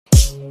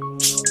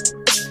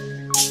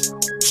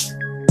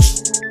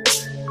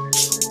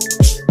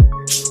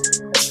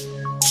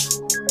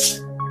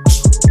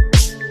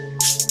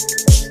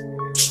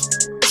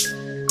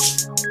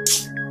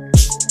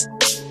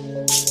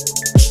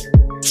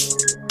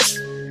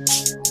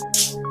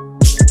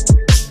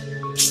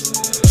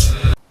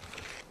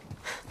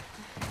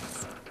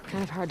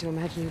Kind of hard to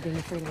imagine you being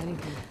afraid of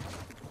anything.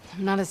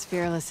 I'm not as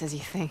fearless as you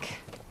think.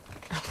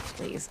 Oh,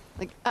 please.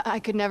 Like, I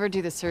could never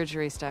do the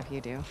surgery stuff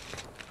you do.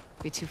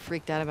 Be too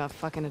freaked out about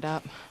fucking it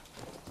up.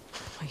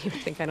 You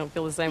think I don't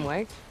feel the same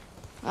way?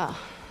 Well,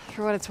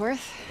 for what it's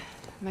worth,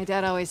 my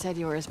dad always said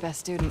you were his best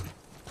student.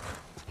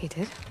 He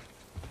did?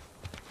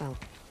 Well,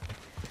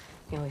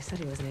 he always said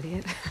he was an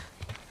idiot.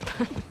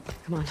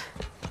 Come on.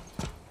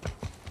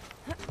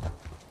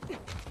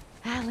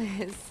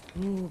 Alice.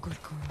 Ooh,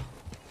 good girl.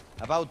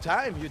 About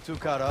time you two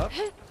caught up.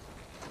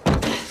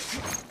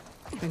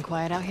 Been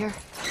quiet out here?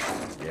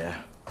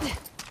 Yeah.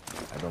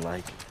 I don't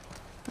like it.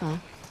 Oh,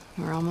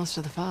 we're almost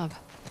to the fob.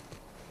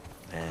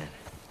 Man,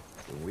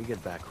 when we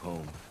get back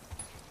home,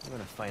 I'm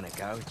gonna find a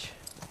couch,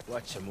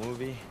 watch a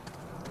movie,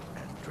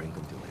 and drink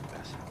until I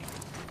pass out.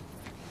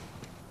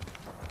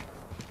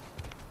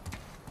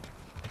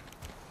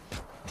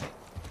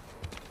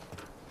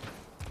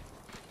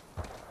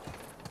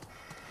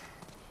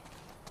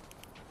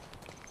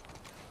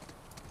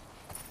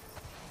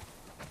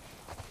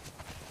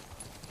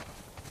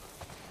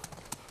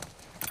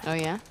 Oh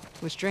yeah?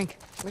 Which drink?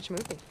 Which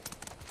movie?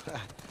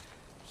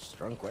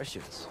 Strong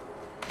questions.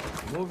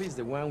 The movie's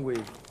the one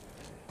with...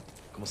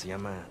 ¿Cómo se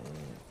llama?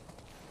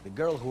 The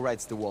girl who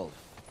rides the wolf.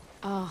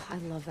 Oh, I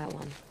love that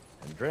one.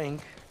 And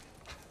drink...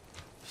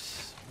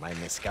 my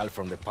mezcal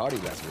from the party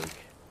last week.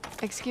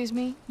 Excuse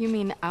me? You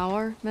mean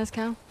our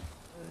mezcal?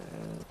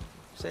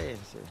 Say.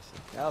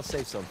 I'll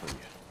save some for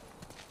you.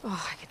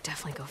 Oh, I could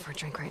definitely go for a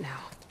drink right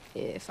now.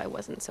 If I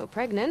wasn't so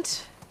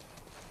pregnant.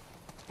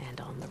 And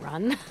on the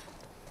run.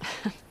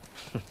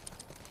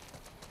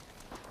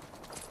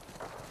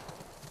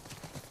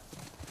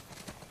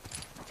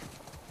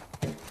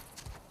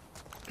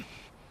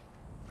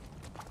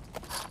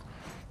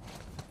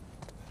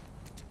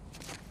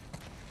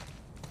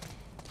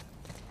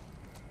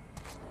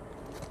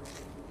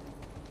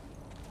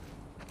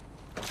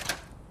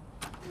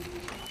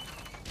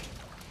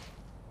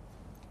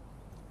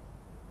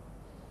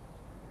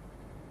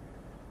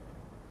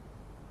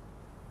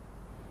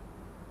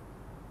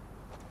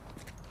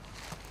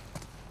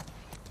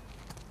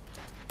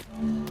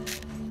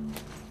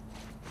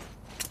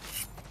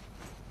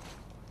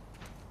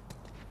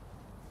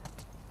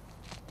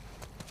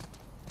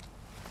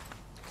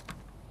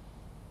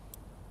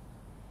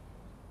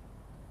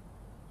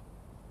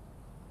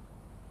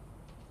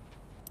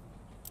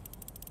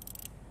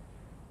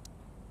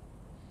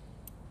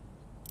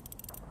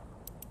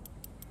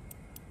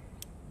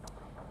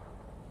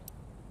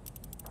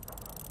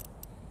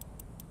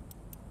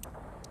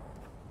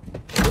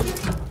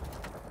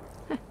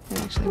 It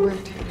actually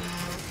worked.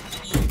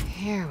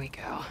 Here we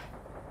go.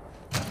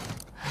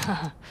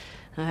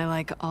 I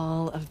like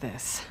all of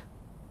this.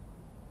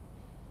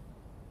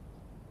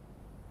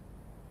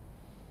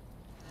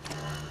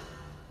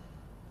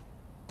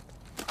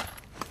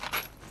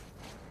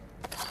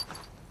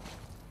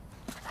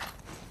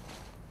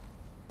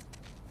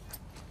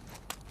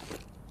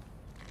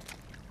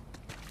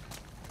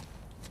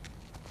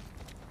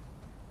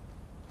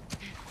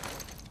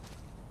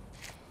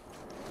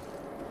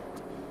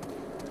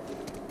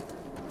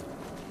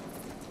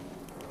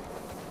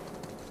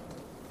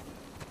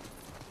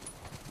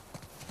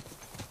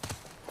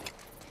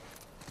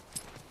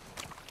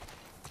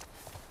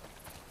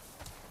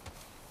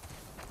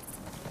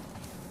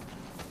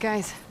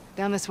 Guys,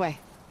 down this way.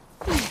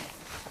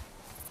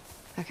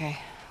 Okay,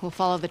 we'll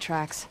follow the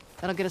tracks.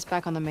 That'll get us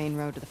back on the main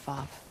road to the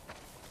fob.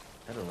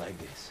 I don't like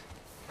this.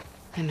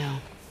 I know.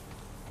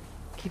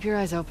 Keep your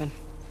eyes open.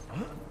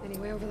 Huh? Any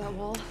way over that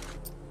wall?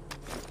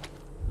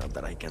 Not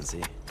that I can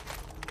see.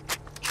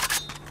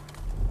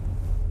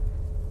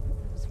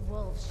 Those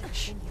wolves should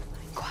Shh.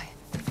 Quiet.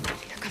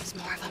 Here comes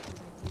more of them.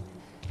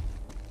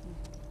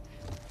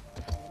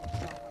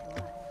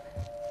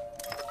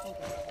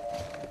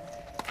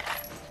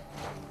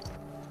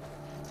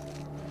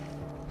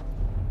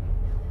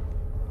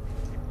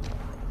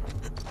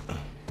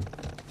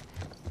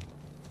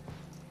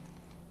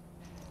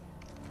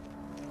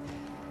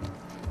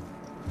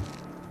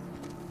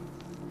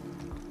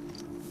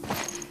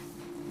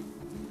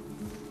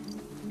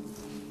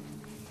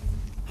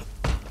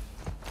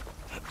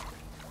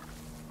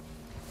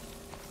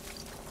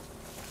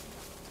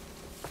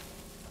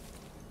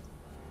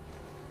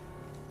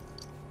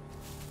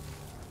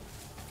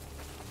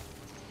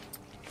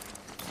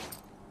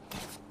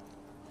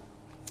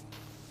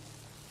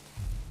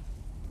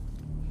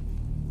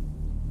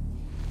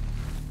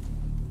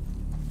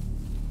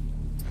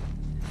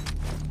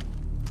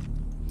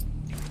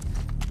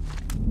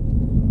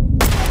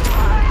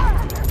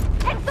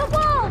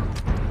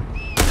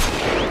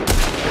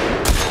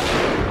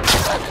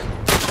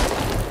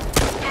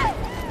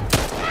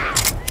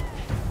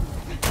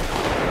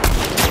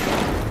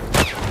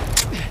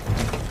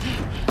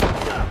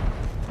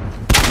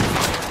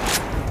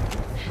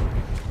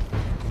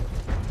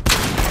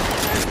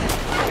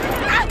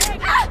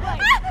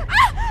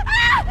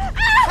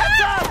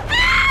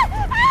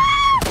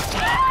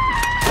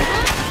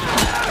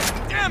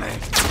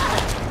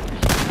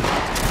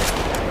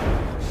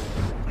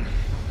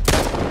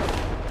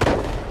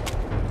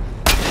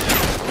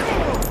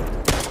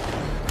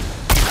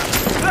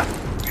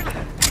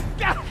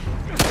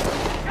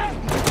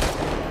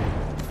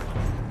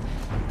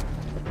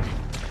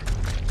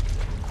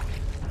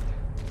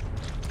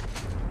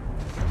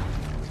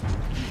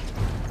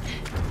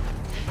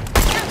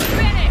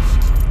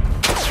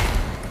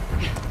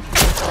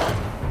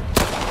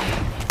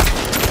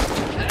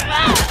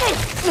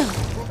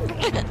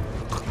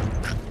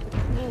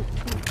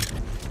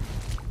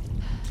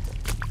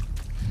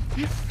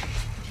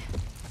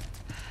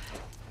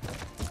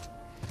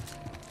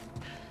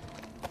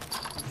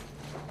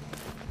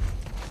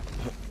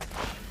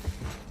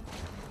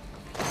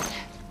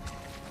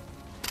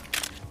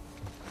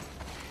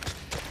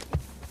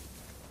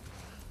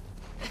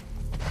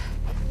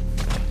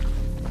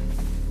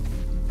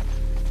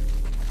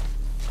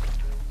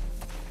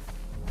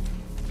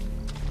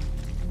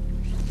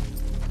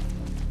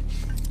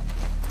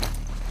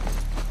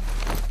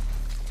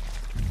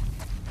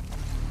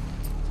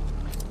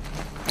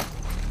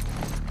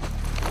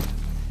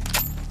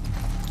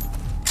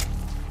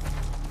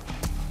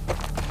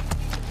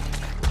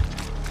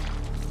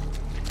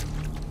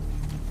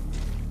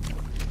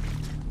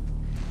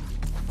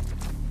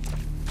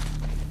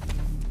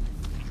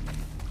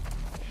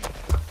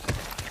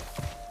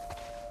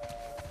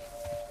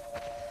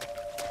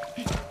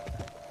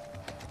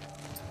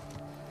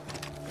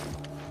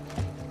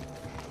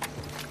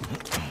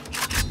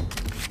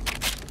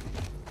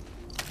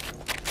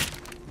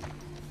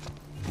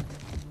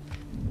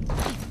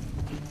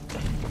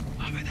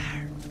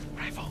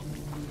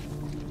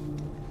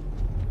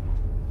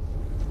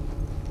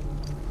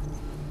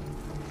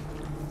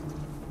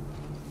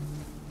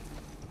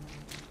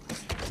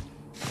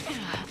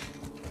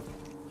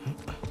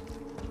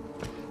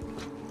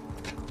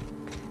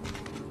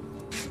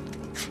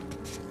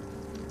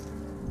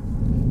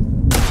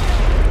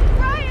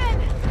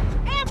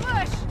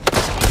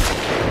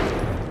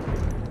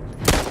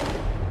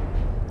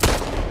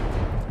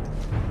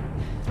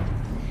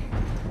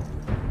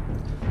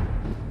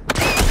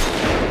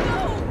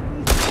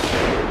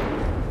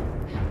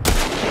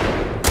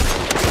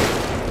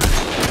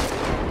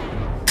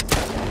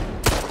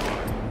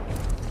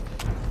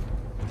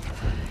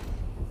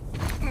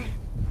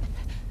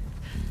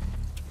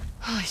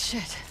 Holy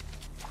shit.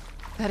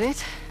 That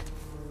it?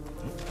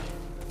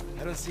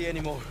 I don't see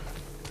any more.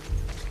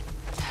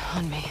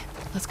 On me.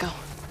 Let's go.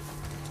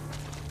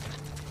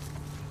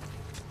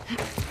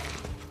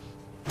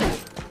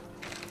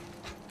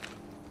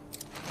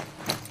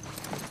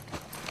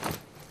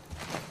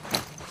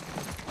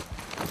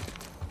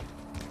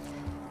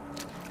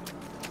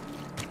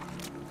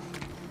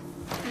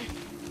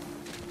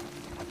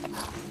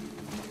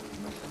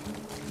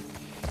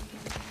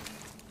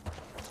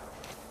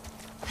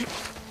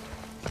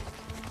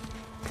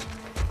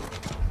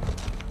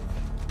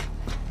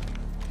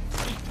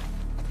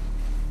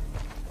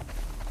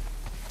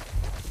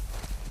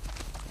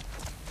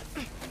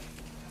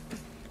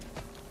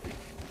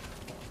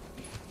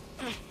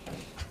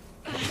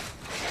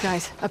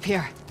 Guys, up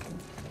here.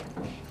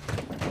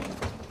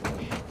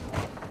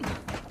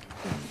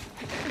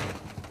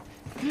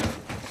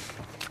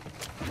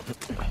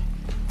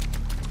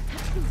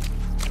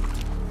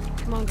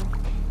 Come on, go.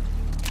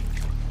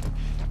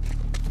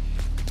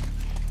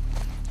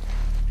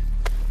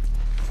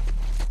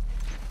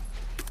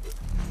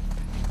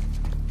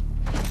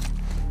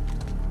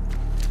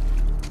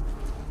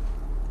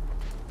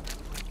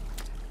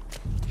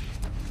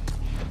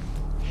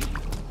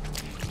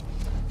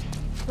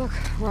 Look,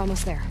 we're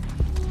almost there.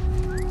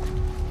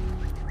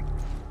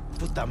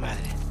 Puta madre.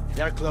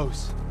 They're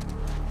close.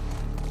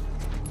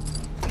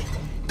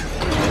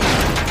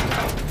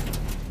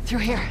 Through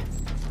here.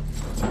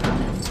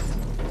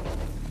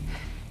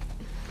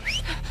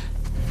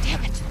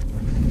 Damn it.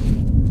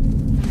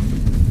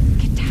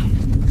 Get down.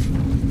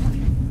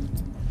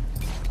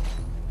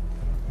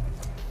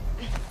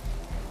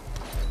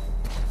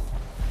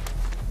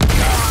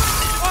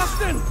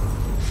 Austin!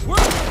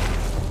 Where?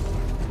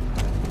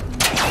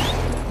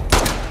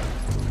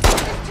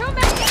 There's too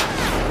many!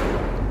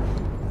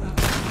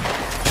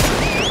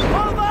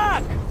 Fall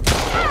back!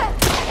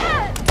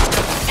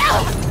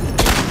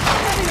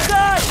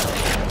 Inside!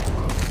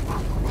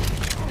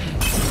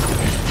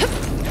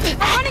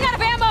 I'm running out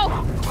of ammo!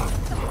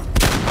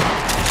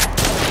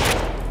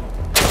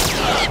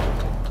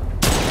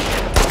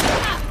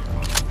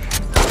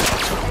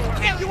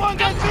 You won't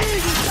get me,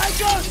 you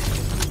psychos!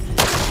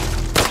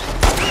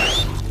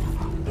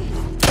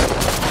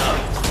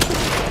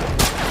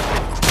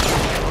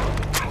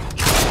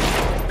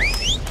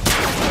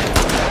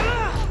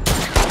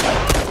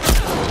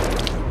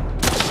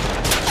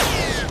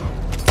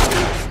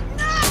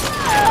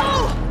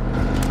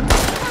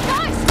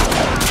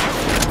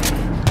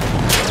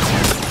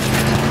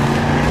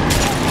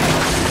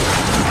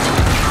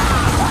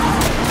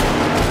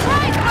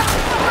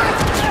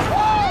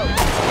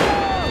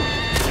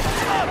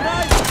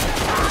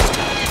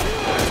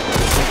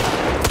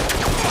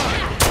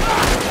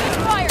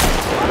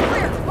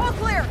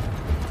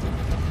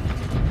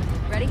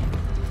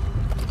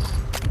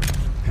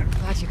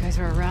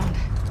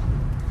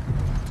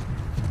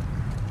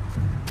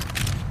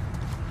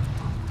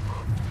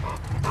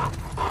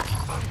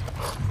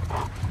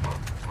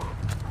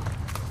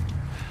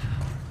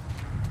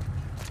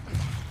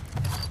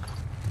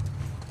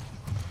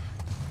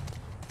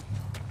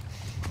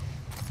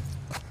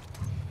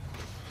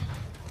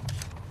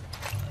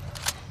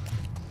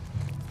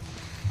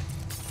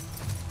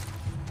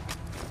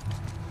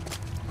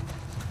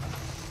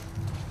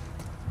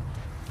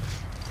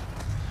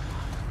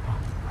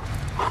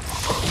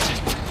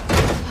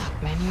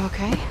 You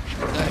okay?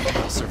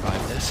 I'll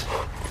survive this.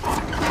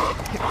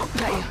 Here,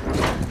 got you.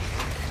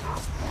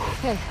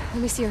 Hey,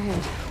 let me see your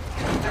hand.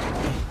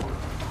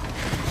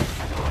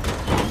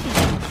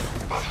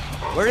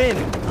 We're in.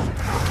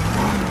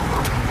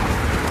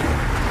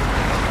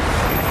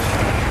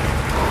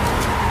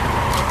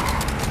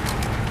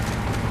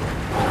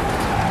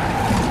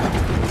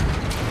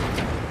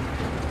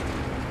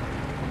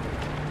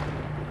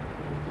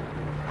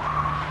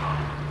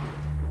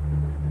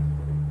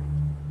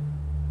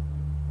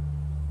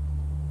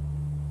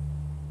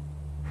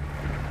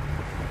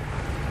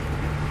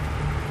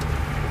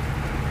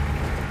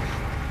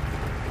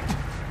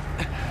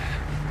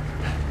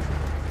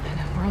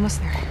 We're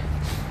almost there.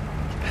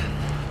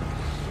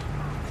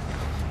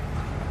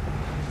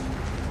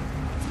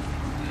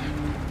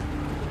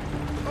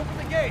 Open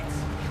the gates.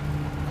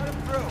 Let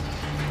him through.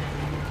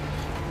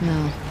 No.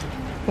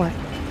 What?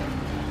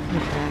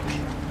 Look back.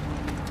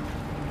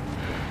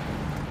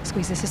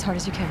 Squeeze this as hard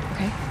as you can,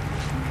 okay?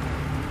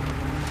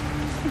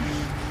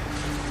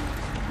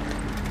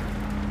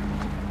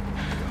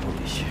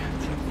 Holy shit.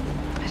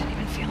 I didn't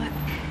even feel it.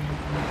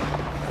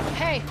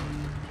 Hey!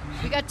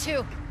 We got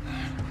two.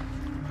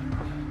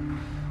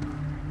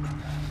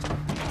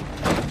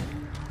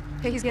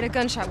 Hey, he's got a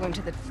gunshot wound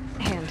to the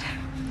hand.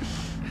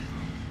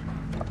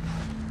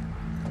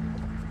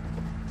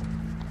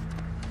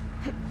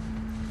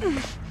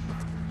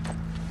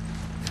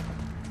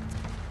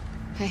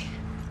 Hey.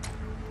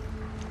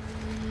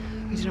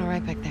 You did all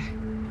right back there.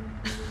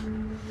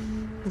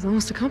 It was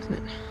almost a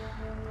compliment.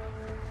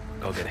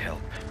 I'll get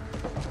help.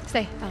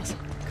 Stay, Alice.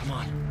 Come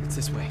on, it's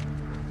this way.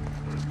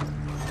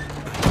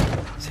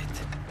 Sit.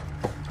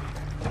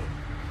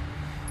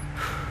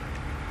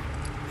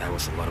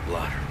 was a lot of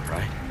blood,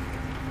 right?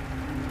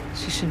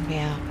 She shouldn't be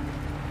out.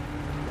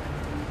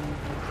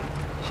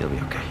 She'll be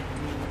okay.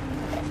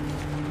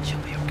 She'll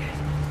be okay.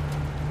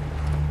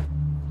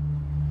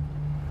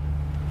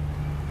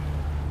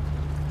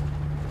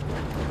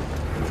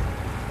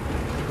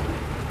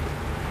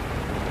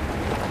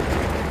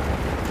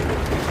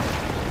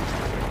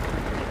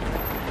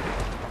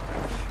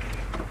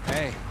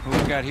 Hey, who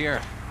we got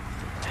here?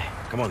 Hey,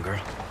 come on,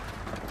 girl.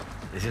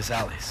 This is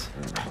Alice.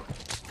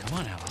 Come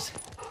on, Alice.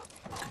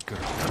 Good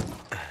girl.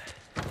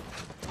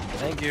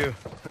 Thank you.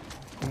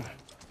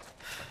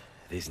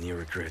 These new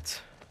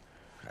recruits,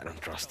 I don't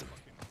trust them.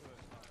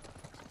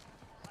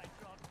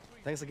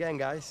 Thanks again,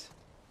 guys.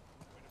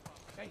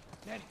 Hey,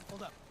 Daddy,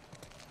 hold up.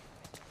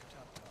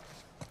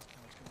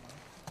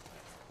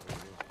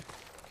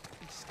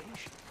 Big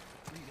station.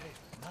 3 days,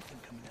 nothing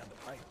coming down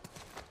the pipe.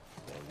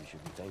 Yeah, you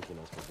should be thanking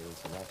us for doing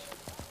so much.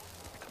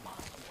 Come on,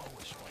 you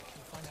always right. Can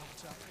you find out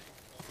what's up?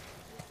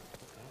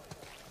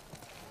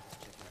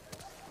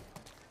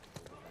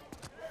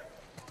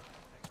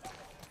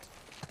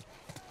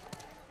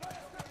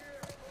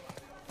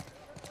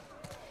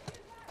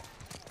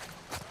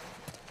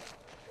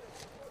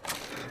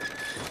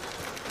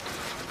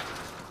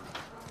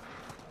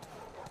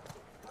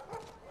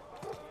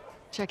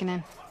 Checking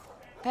in.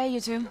 Hey, you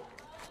two.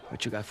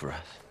 What you got for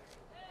us?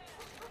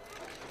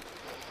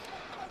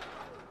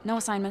 No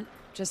assignment.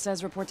 Just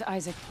says report to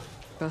Isaac.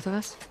 Both of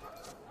us?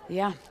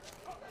 Yeah.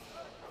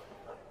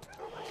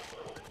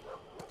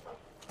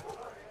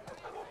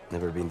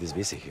 Never been this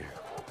busy here.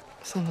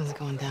 Something's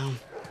going down.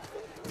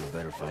 You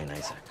better find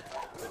Isaac.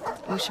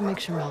 We should make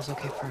sure Mel's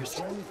okay first.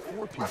 There's only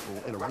 4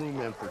 people in a room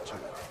meant for 2.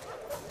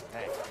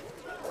 Hey,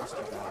 let's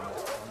keep that on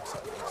this.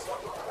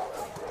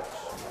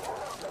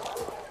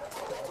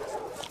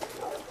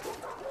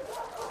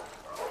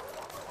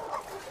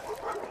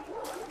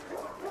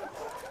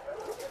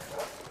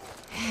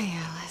 Hey,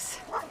 Alice.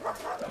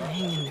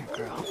 Hang in there,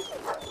 girl.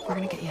 We're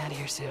gonna get you out of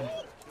here soon.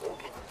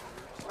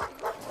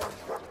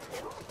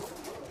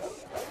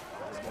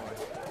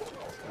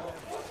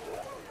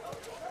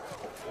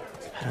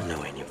 I don't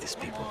know any of these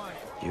people.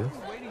 You?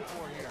 Waiting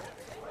for here.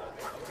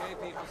 Okay,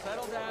 people,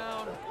 settle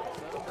down.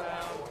 Settle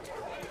down.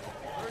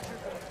 Heard your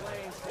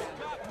complaints.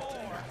 Got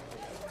more.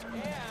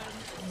 And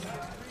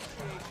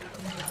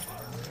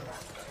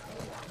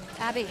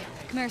Abby,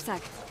 come here a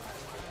sec.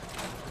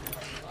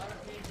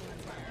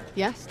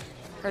 Yes?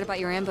 Heard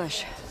about your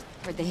ambush.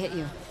 Where'd they hit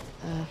you?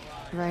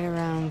 Right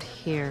around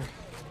here.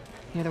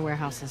 Near the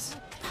warehouses.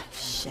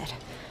 Shit.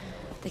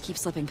 They keep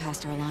slipping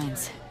past our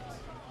lines.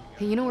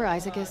 Hey, you know where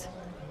Isaac is?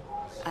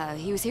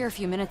 He was here a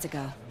few minutes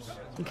ago.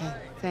 Okay,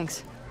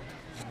 thanks.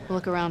 We'll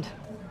look around.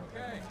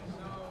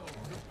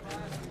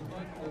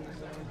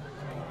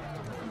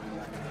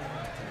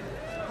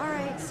 All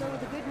right, so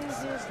the good news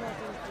is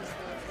nothing just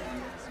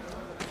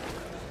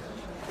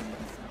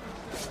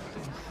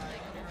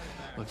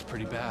Looks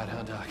pretty bad,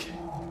 huh, Doc?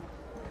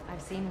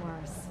 I've seen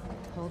worse.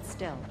 Hold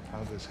still.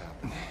 How'd this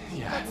happen?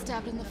 Yeah.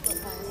 Stabbed in the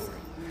foot by a slave.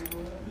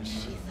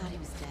 She thought he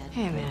was dead.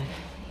 Hey, man.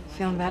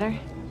 Feeling better?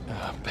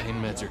 Pain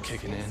meds are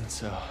kicking in,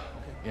 so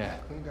yeah.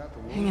 Cleaned out the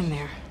wound. Hang in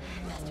there.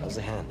 How's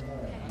the hand?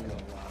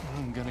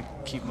 I'm gonna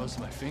keep most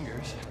of my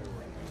fingers.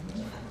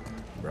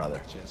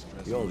 Brother,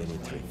 you only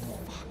need 3.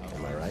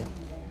 Am I right?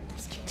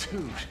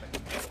 Dude.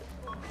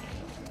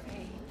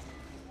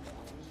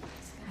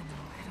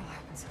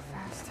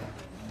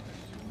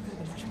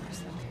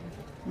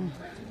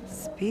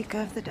 Speak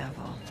of the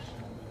devil.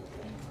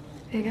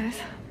 Hey, guys.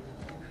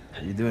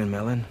 How you doing,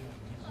 Melon?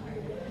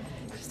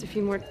 Just a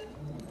few more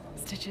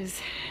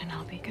stitches, and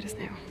I'll be good as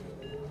new.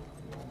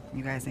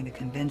 You guys need to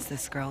convince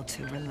this girl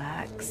to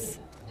relax.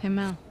 Hey,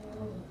 Mel.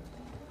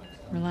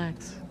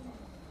 Relax.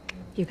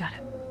 You got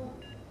it.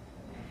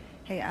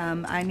 Hey,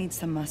 I need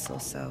some muscle,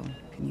 so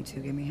can you two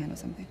give me a hand with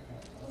something?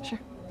 Sure.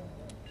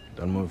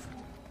 Don't move.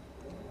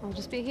 I'll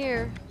just be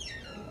here.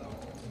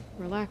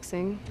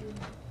 Relaxing.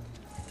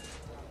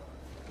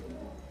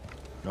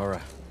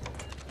 Nora,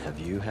 have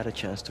you had a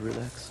chance to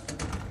relax?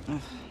 Ugh,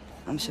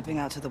 I'm shipping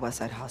out to the West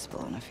Side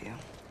Hospital in a few.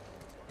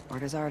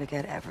 Orders are to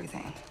get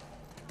everything.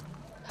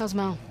 How's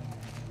Mel?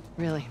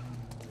 Really?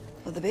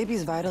 Well, the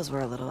baby's vitals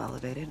were a little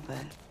elevated, but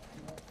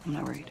I'm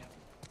not worried.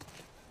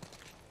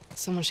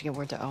 Someone should get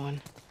word to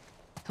Owen.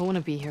 He'll want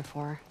to be here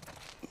for her.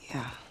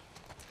 Yeah.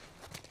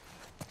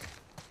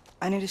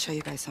 I need to show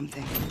you guys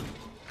something.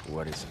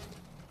 What is it?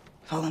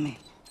 Follow me.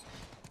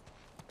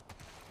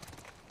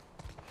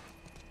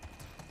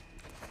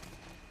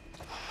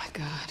 Oh my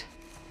god.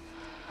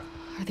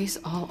 Are these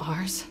all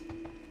ours?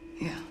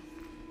 Yeah.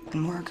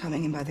 And more are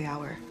coming in by the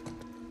hour.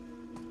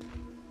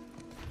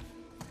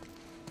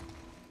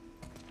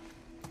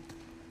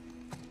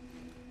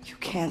 You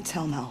can't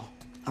tell Mel,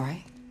 all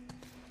right?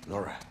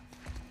 Nora.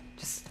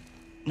 Just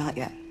not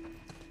yet.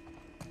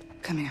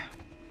 Come here.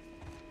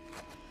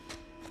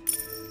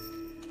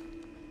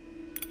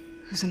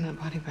 Who's in that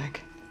body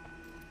bag?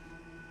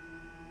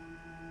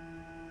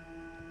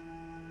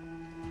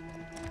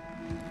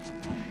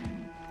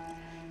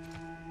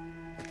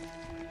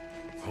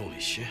 Holy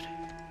shit.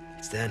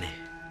 It's Danny.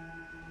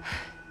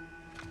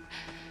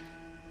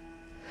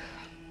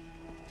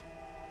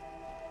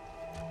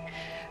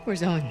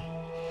 Where's Owen?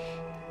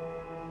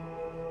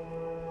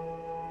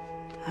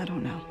 I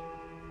don't know.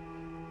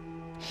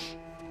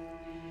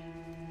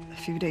 A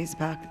few days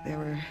back, there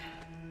were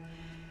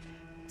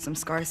some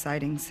Scar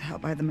sightings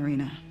out by the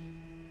marina.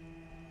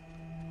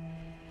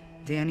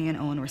 Danny and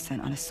Owen were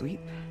sent on a sweep.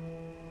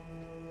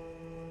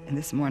 And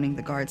this morning,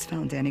 the guards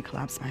found Danny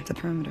collapsed by the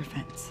perimeter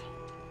fence.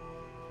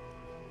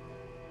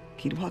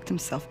 He'd walked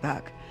himself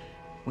back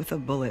with a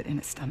bullet in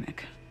his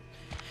stomach.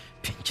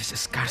 Pinches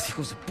Scars,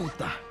 hijos de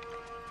puta.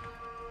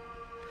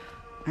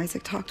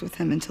 Isaac talked with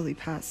him until he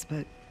passed,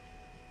 but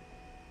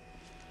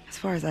as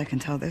far as I can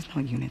tell, there's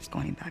no units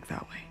going back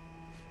that way.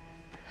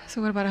 So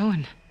what about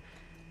Owen?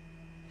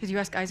 Did you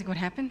ask Isaac what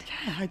happened?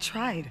 Yeah, I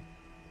tried.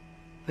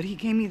 But he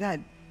gave me that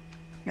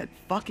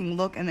fucking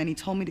look, and then he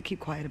told me to keep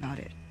quiet about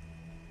it.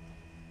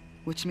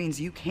 Which means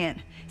you can't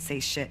say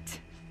shit.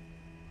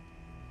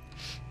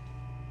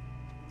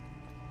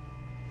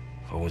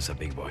 Owen's a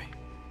big boy.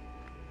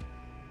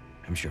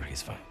 I'm sure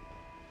he's fine.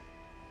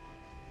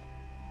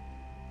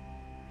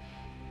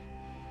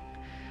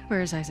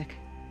 Where is Isaac?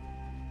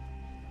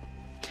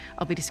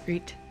 I'll be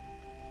discreet.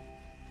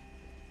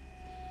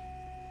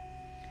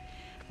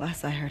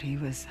 Last I heard, he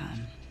was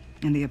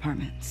in the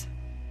apartments.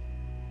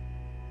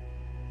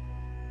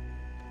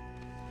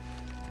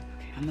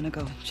 Okay, I'm gonna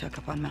go check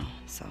up on Mel,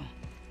 so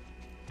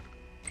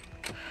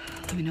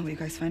let me know what you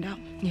guys find out.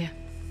 Yeah.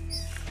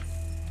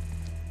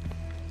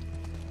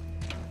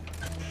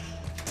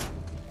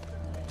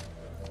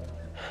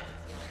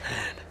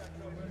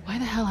 Why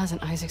the hell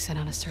hasn't Isaac sent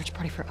out a search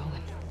party for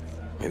Owen?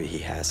 Maybe he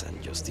has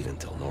and just didn't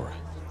tell Nora.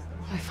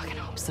 I fucking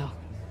hope so.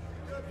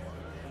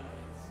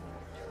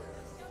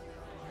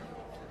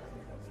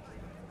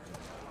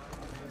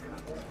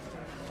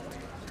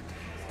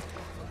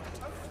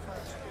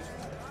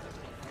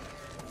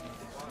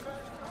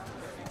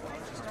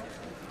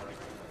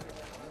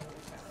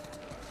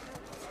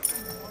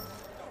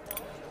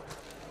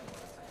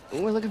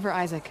 We're looking for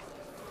Isaac.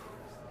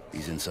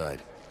 He's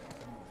inside.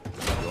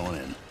 Going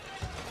in.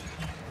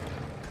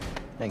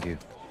 Thank you.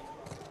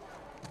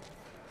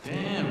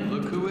 Damn,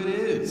 look who it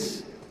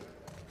is.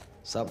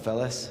 Sup,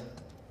 fellas?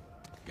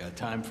 Got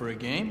time for a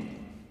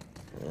game?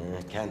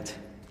 Can't.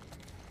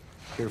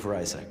 Here for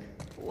Isaac.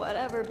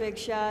 Whatever, big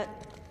shot.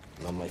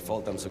 Not my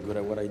fault I'm so good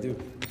at what I do.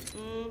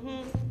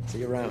 See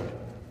you around.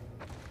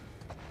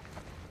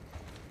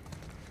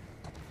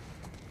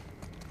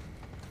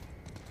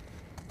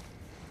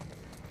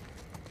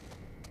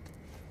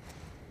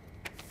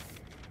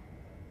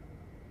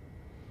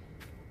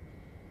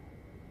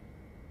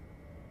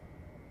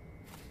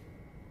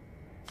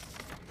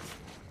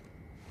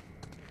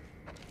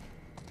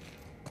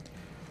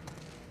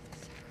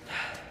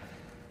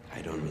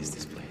 I don't miss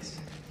this place.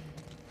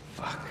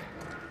 Fuck.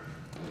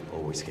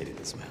 Always hated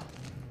the smell.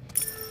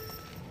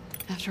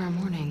 After our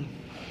morning,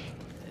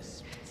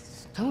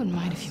 I wouldn't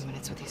mind a few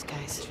minutes with these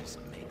guys.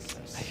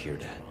 I hear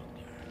that.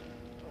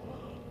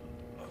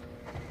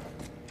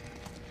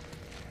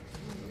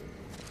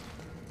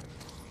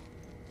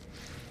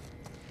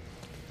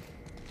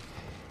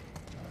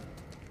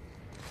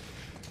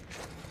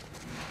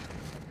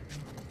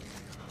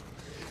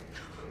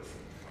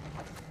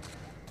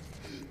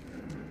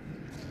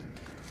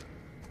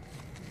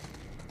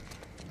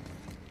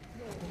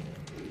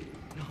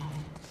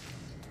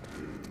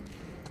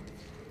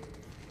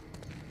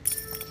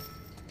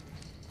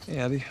 Hey,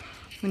 Abby.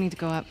 We need to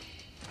go up.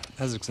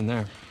 Isaac's in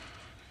there.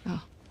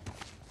 Oh.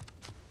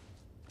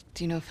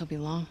 Do you know if he'll be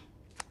long?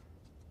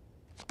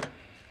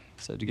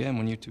 Said to get him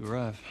when you two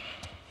arrive.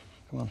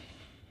 Come on.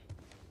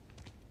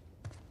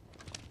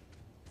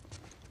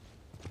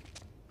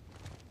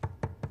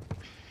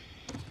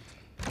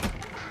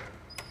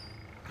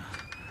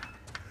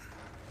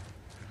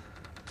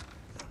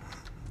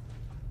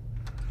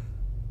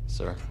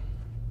 Sir,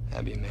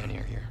 Abby and Manny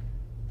are here.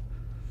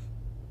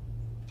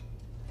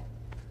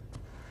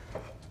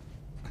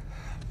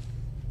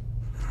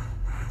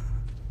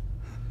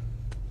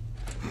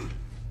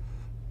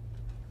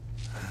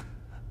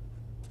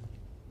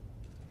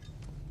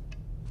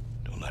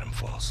 Don't let him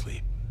fall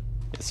asleep.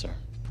 Yes, sir.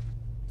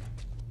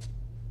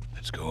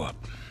 Let's go up.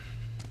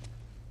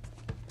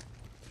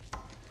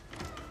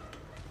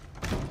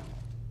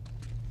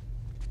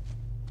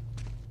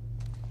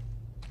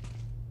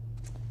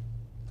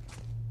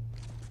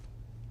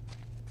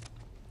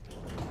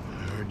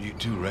 I heard you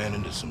two ran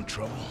into some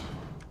trouble.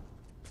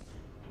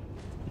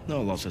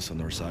 No losses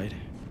on our side.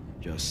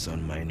 Just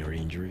some minor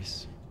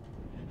injuries.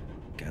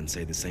 Can't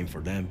say the same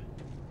for them.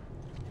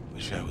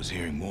 Wish I was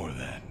hearing more of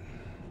that.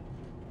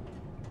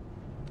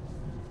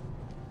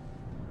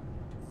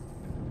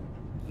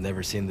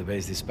 Never seen the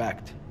base this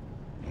packed.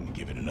 I'm gonna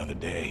give it another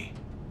day.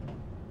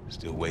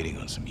 Still waiting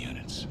on some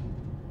units.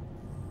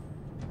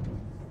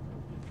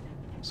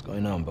 What's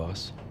going on,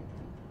 boss?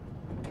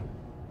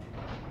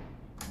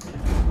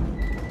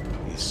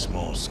 These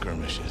small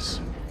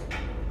skirmishes.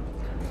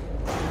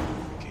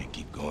 Can't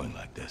keep going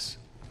like this.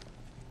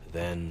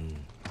 Then...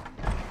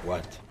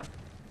 what?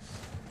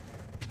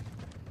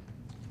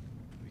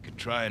 We could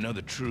try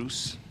another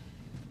truce.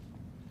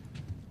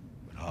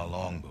 But How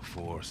long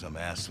before some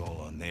asshole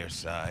on their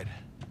side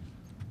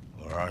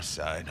or our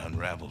side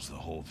unravels the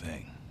whole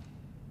thing?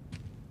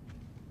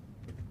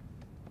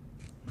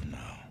 No.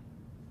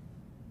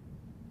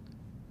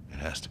 It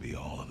has to be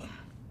all of them.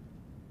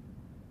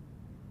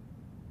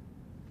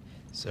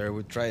 Sir,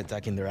 we try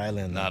attacking their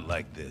island. Not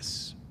like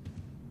this.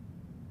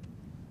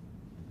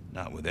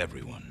 Not with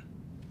everyone.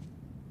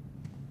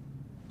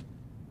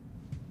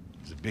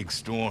 There's a big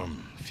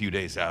storm a few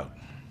days out.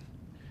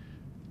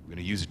 We're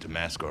gonna use it to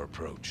mask our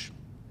approach.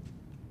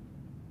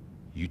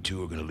 You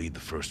two are gonna lead the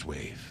first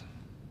wave.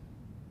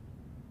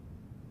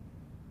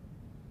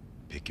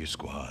 Pick your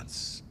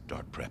squads,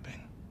 start prepping.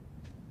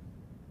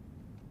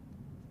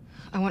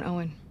 I want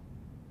Owen.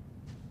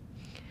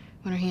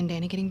 When are he and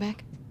Danny getting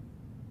back?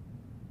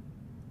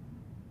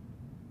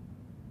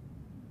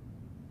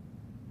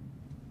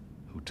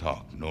 Who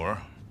talked,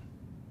 Nora?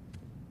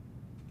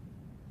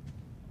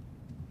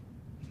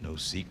 No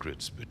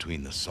secrets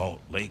between the Salt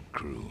Lake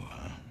crew,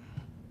 huh?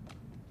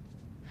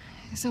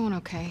 Is Owen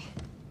okay?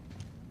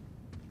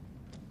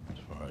 As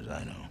far as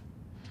I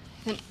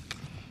know.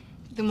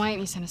 Then why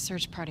didn't you send a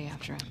search party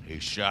after him? He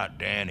shot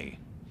Danny.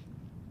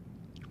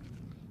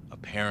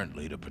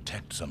 Apparently to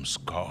protect some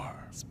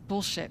scar. It's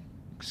bullshit.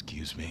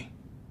 Excuse me?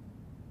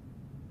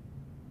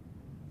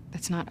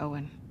 That's not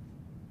Owen.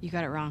 You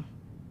got it wrong.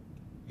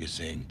 You're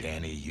saying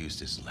Danny used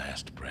his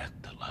last breath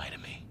to lie to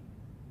me?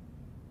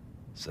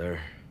 Sir,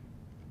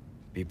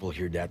 people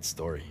hear that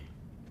story.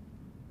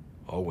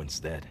 Owen's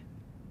dead.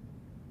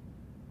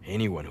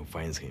 Anyone who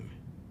finds him,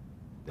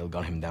 they'll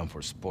gun him down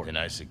for sport. Then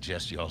I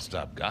suggest you all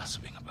stop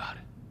gossiping about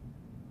it.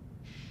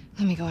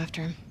 Let me go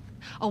after him.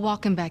 I'll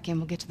walk him back in.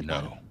 We'll get to the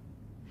bottom. No.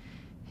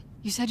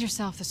 You said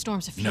yourself the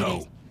storm's a few No.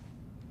 days.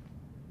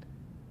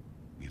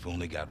 We've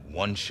only got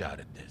one shot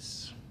at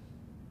this.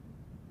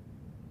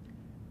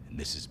 And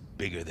this is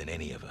bigger than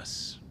any of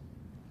us.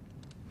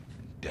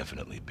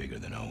 Definitely bigger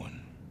than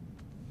Owen.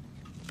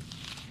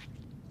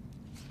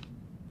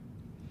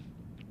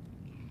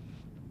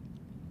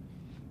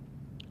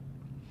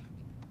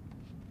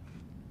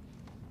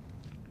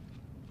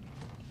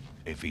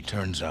 If he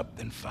turns up,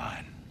 then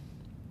fine.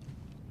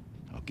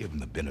 I'll give him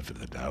the benefit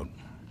of the doubt.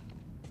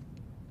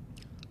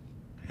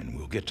 And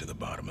we'll get to the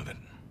bottom of it.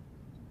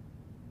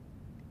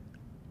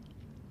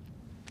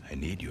 I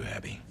need you,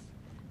 Abby.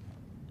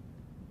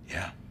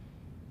 Yeah?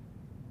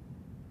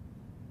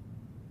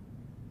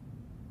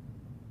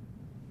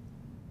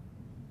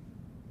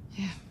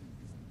 Yeah.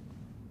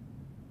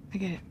 I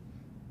get it.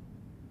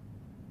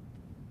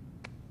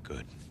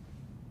 Good.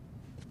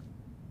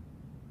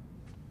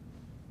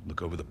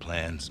 Look over the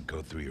plans and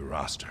go through your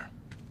roster.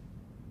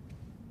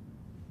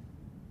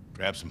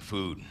 Grab some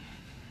food.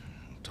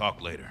 We'll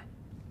talk later.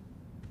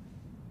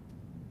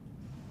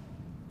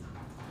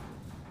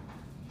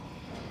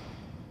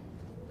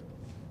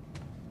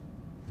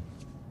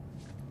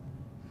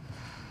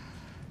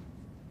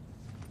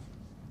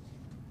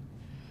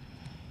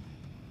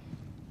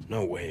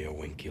 No way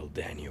Owen killed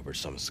Danny over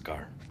some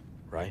scar,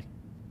 right?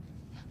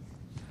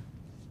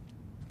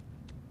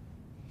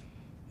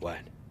 What?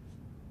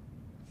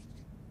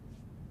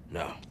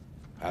 No.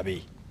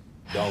 Abby,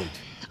 don't.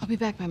 I'll be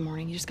back by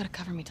morning. You just gotta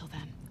cover me till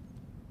then.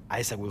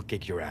 Isaac will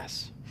kick your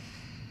ass.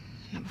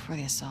 Not before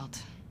the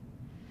assault.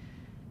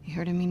 You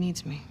heard him, he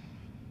needs me.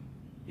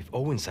 If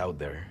Owen's out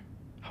there,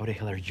 how the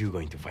hell are you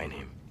going to find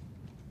him?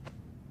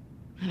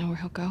 I know where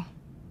he'll go.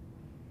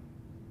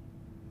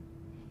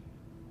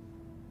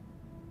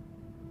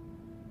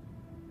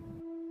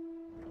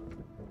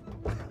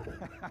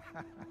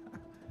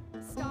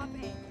 Stop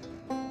it.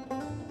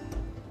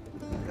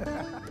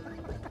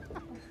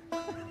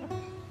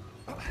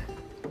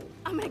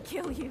 I'm gonna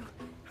kill you.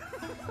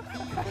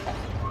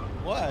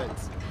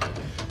 What?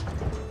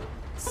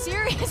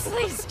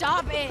 Seriously,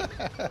 stop it.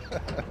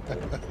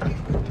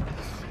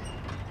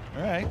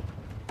 All right.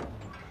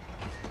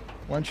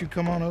 Why don't you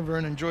come on over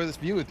and enjoy this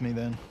view with me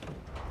then?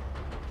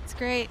 It's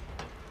great.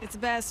 It's the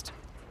best.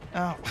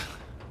 Oh.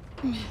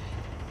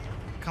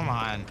 Come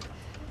on.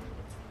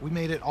 We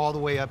made it all the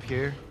way up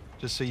here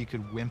just so you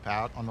could wimp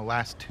out on the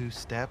last 2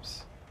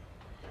 steps?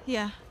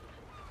 Yeah.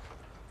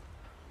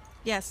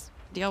 Yes,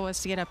 deal was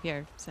to get up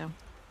here, so.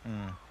 All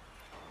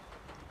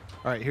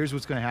right, here's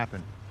what's gonna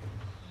happen.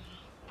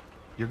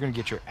 You're gonna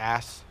get your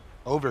ass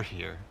over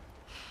here,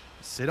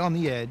 sit on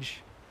the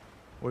edge,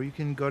 or you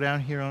can go down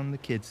here on the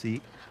kid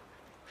seat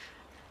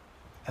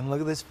and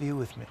look at this view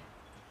with me.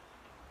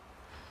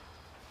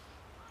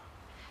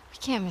 We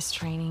can't miss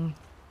training.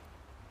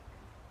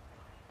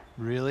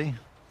 Really?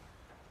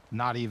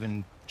 Not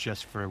even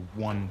just for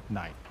one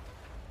night.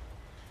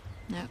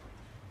 No.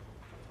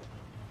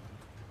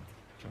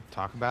 Shall we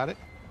talk about it?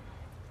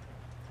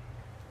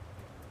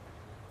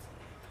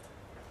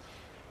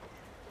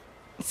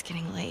 It's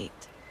getting late.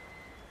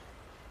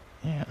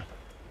 Yeah.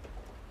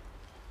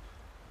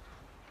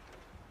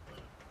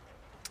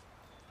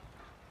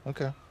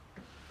 Okay.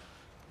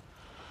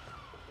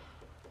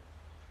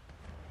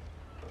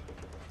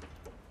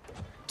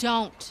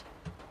 Don't.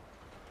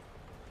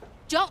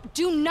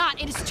 Do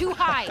not. It is too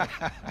high.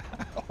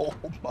 Oh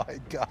my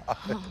God.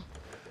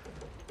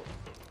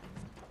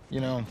 You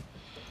know,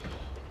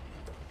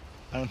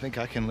 I don't think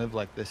I can live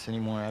like this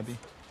anymore, Abby.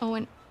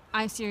 Owen,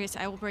 I'm serious.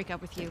 I will break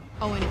up with you.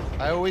 Owen.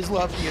 I always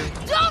loved you.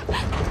 Don't!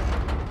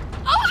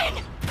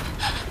 Owen!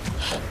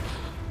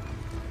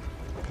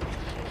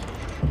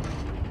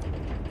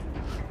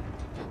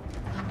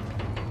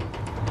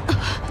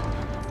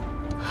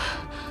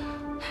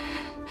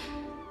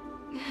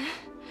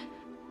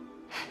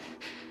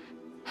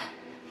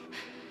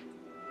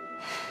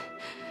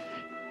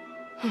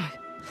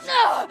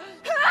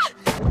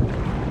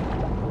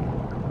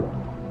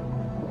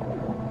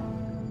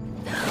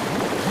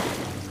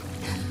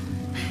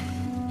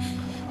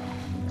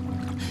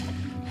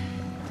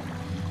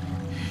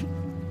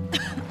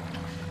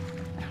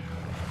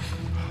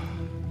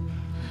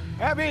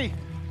 Abby!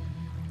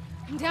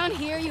 I'm down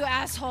here, you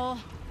asshole.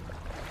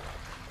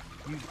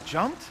 You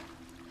jumped?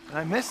 And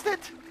I missed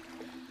it?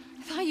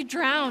 I thought you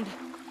drowned.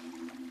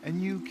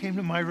 And you came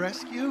to my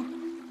rescue?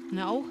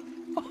 No.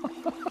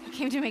 I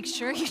came to make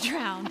sure you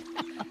drowned.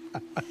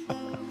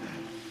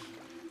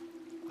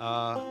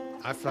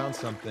 I found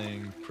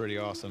something pretty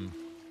awesome.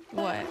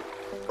 What?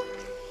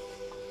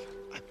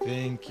 I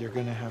think you're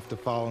gonna have to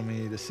follow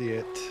me to see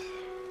it.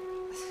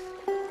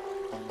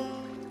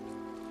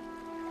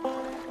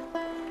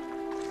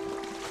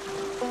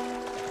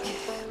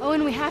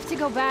 Owen, we have to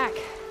go back.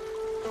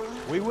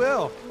 We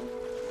will,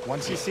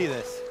 once you see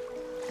this.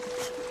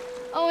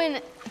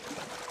 Owen,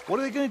 What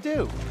are they gonna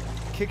do?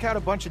 Kick out a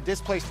bunch of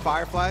displaced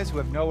fireflies who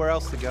have nowhere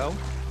else to go?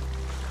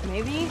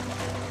 maybe?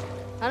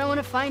 I don't want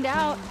to find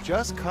out.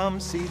 Just come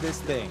see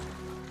this thing.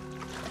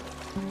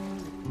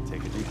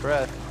 Take a deep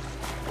breath.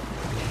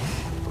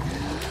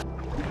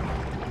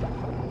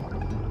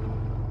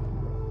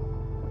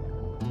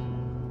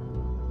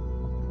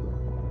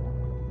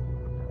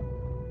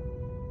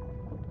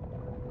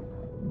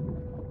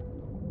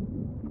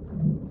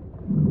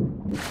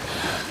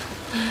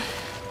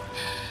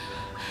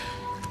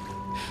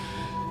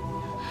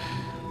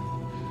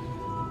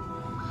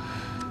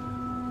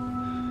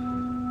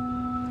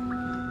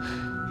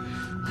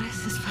 What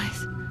is this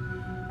place?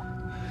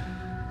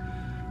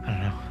 I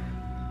don't know.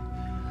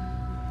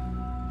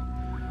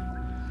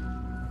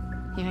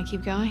 You gonna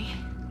keep going?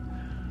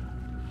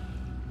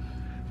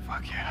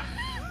 Fuck yeah.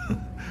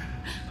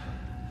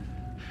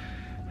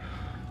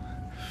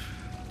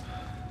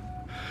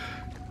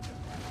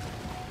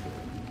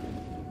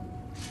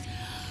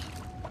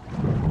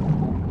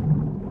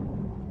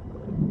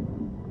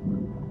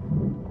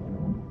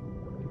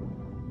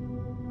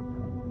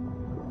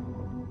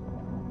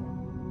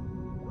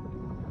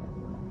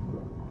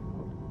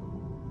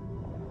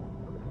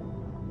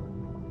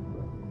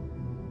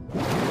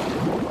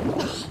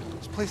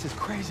 This place is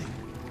crazy.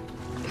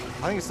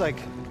 I think it's like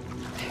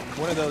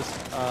one of those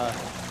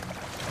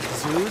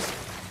zoos,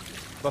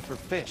 but for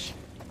fish.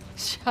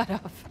 Shut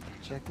up.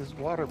 Check this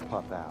water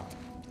pup out.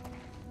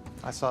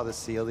 I saw this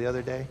seal the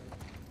other day.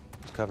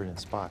 It was covered in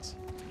spots.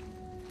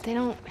 They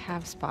don't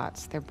have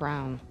spots. They're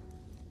brown.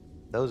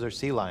 Those are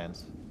sea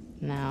lions.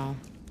 No.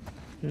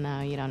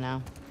 No, you don't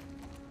know.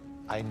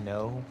 I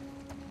know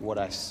what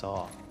I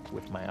saw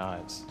with my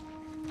eyes.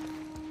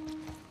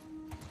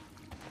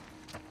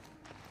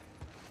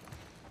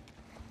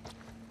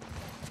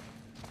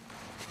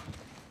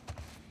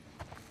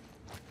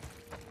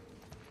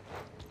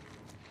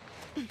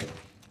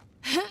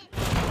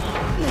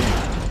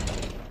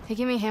 Hey,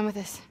 give me a hand with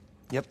this.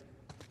 Yep.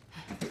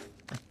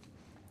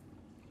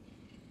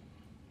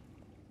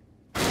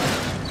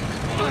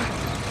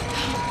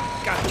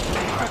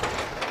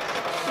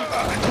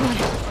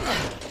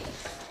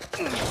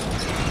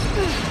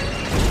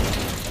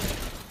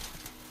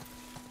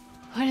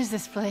 What is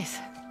this place?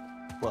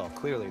 Well,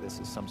 clearly this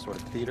is some sort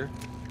of theater,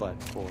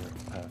 but for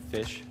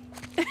fish.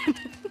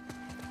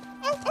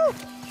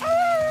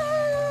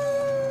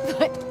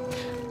 What?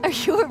 Are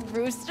you a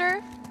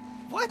rooster?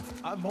 What?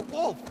 I'm a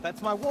wolf.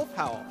 That's my wolf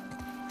howl.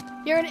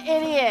 You're an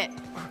idiot.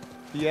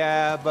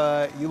 Yeah,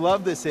 but you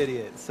love this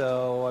idiot,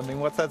 so, I mean,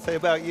 what's that say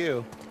about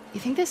you? You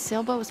think this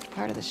sailboat was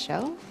part of the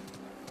show?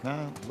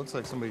 No, it looks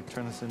like somebody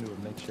turned this into a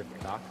makeshift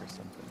dock or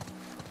something.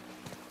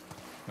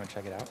 You wanna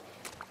check it out?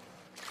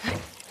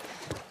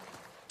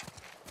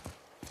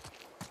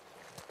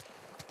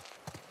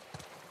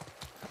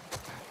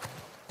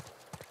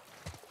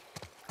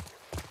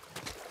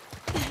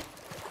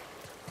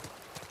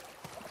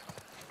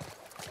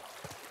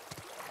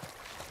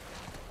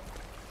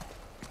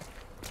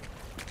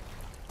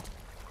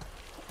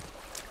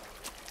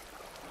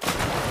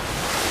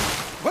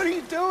 What are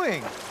you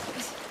doing?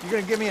 You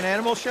gonna give me an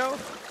animal show?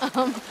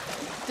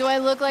 Do I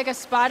look like a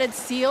spotted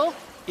seal?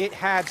 It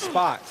had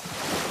spots.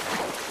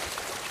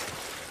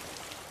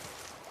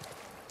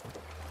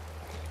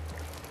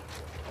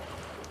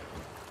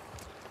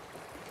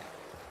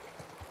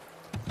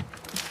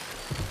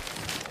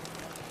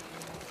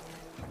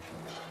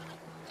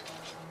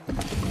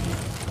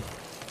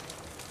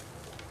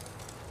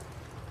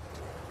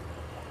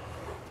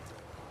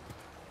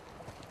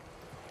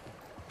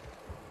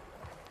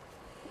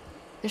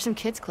 There's some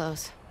kids'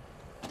 clothes.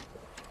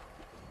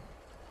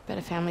 Bet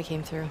a family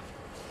came through.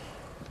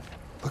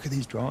 Look at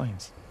these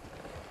drawings.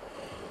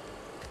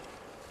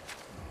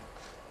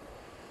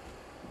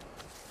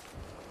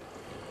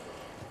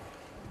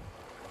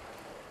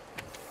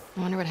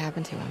 I wonder what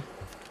happened to him.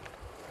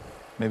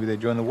 Maybe they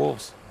joined the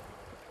wolves.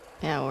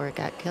 Yeah, or it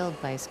got killed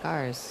by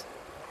scars.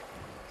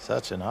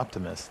 Such an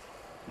optimist.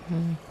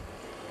 Mm-hmm.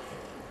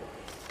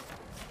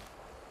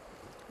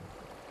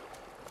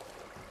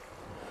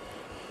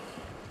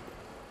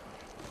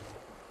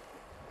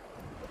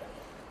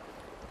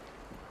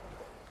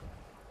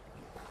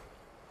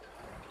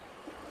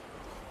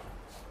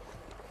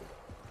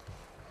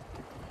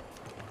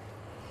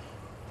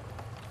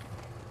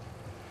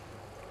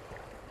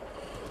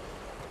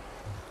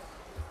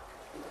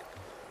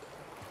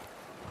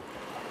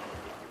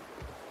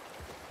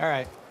 All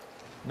right,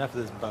 enough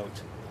of this boat.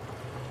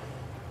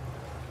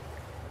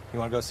 You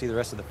want to go see the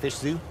rest of the fish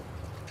zoo?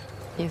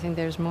 You think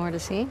there's more to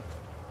see?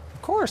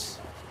 Of course.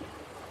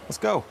 Let's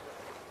go.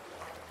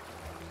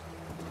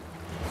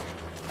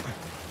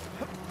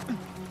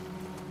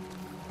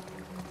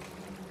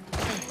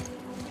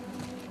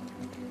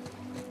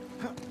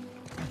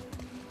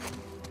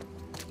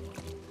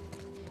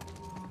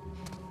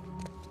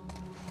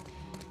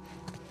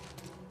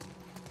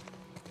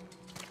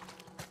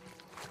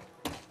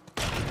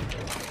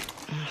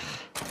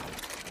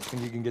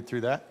 Think you can get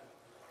through that?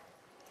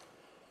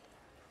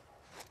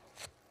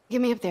 Get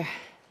me up there.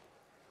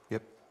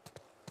 Yep.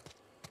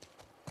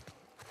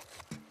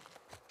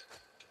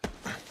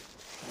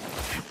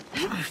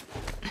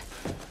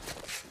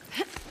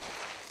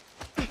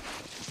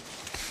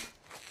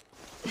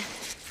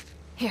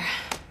 Here.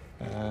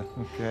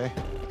 Okay.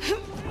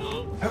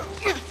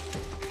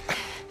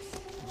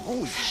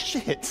 Holy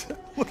shit!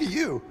 Look at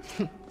you!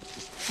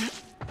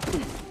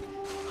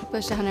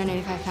 Pushed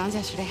 185 pounds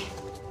yesterday.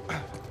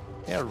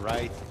 Yeah,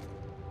 right.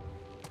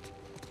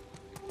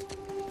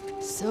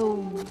 So,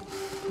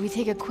 we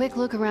take a quick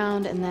look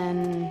around and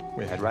then...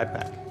 We head right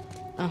back.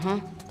 Uh-huh.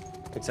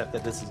 Except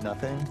that this is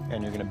nothing,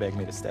 and you're gonna beg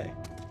me to stay.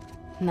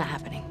 Not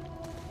happening.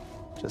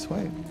 Just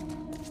wait.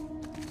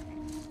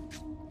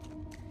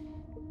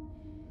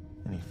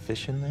 Any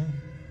fish in there?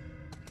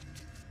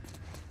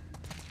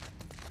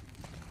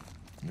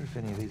 Wonder if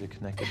any of these are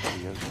connected to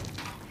the ocean.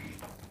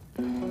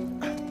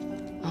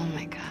 Oh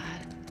my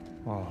god.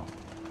 Whoa.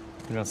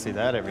 You don't see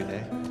that every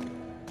day.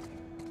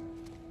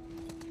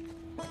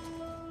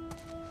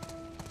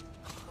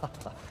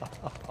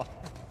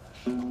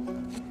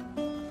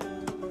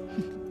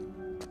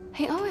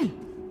 Hey, Owen.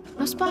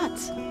 No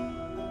spots. Look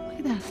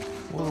at that.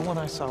 Well, the one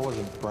I saw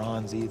wasn't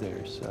bronze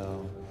either,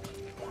 so...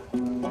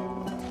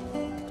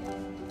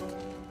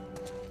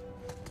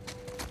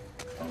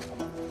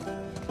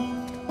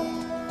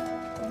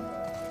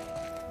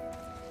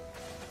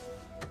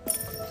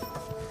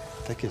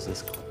 How thick is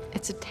this?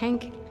 It's a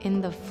tank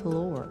in the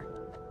floor.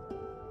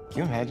 Can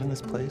you imagine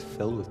this place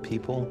filled with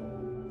people?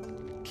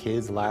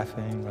 Kids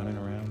laughing, running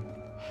around?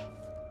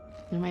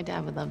 My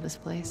dad would love this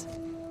place.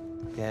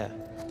 Yeah.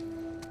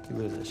 He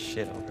loses his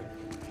shit over it.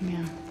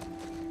 Yeah.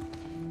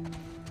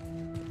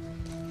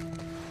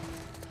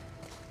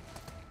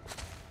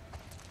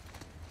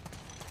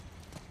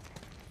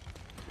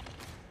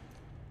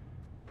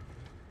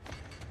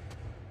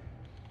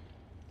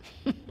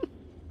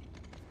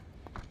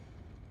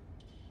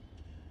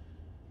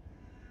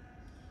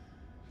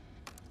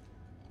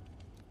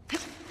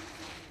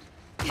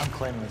 I'm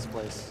claiming this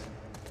place.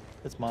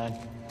 It's mine.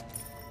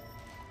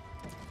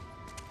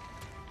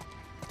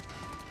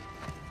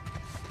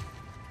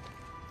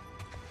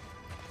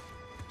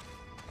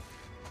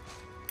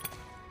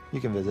 You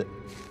can visit.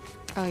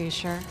 Oh, you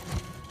sure?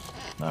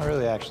 Not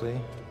really, actually.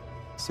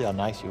 See how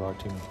nice you are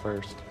to me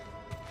first.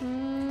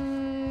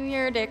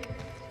 You're a dick.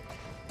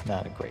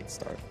 Not a great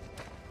start.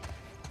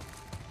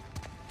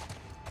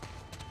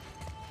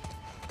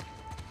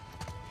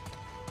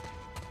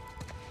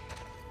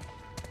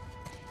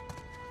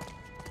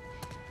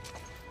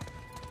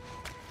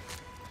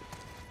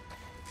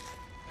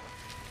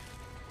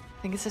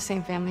 I think it's the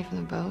same family from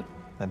the boat.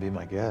 That'd be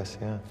my guess,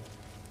 yeah.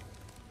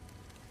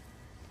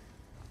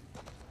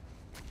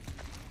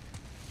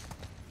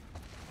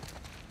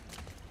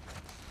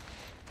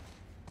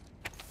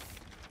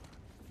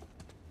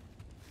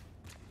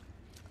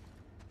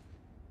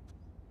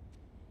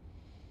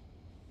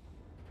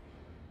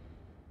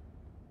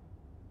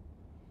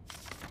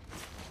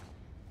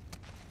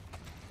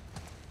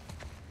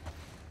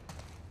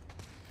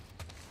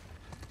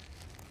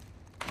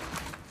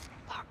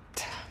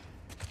 Locked.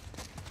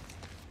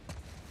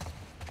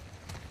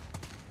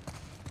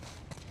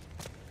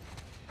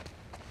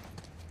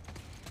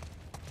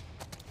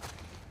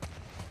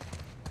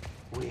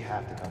 We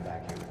have to come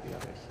back here with the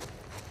others.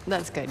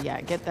 That's good,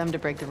 yeah. Get them to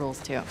break the rules,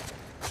 too.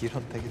 You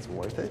don't think it's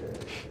worth it?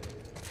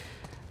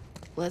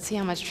 Let's see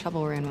how much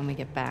trouble we're in when we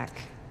get back.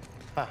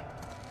 Ha.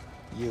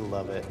 You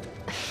love it.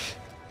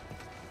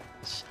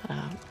 Shut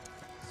up.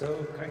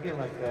 So, can I get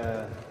like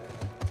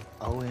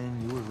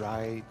Owen, you were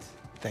right.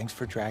 Thanks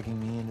for dragging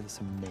me into this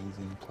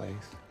amazing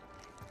place.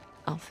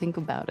 I'll think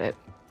about it.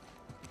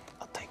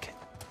 I'll take it.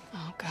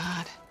 Oh,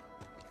 God.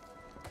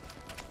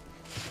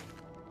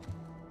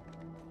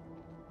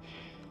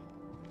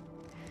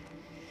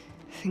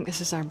 I think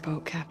this is our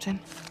boat, Captain.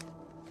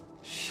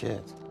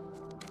 Shit.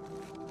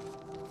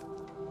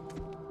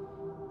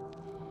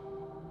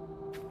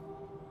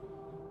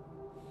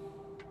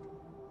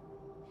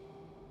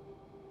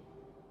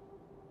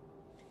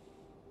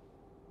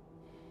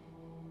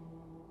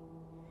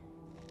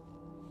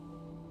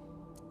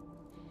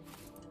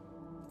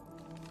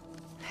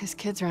 His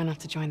kids ran off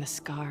to join the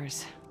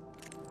Scars.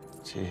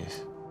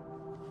 Jeez.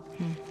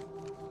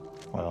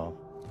 Well,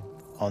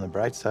 on the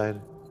bright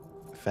side,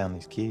 I found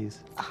these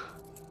keys.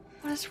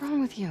 What is wrong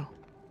with you?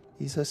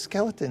 He's a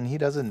skeleton. He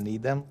doesn't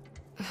need them.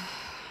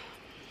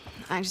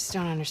 I just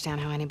don't understand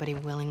how anybody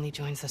willingly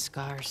joins the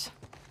Scars.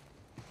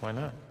 Why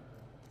not?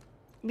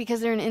 Because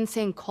they're an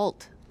insane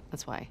cult.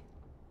 That's why.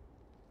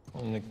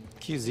 Well, in the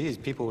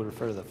QZs, people would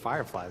refer to the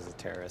Fireflies as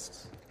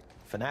terrorists.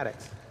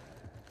 Fanatics.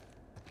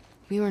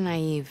 We were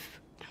naive.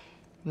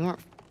 We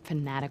weren't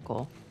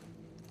fanatical.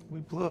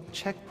 We blew up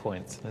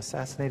checkpoints and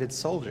assassinated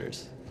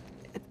soldiers.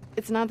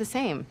 It's not the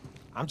same.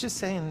 I'm just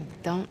saying...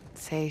 Don't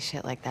say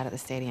shit like that at the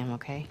stadium,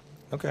 okay?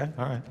 Okay,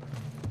 all right.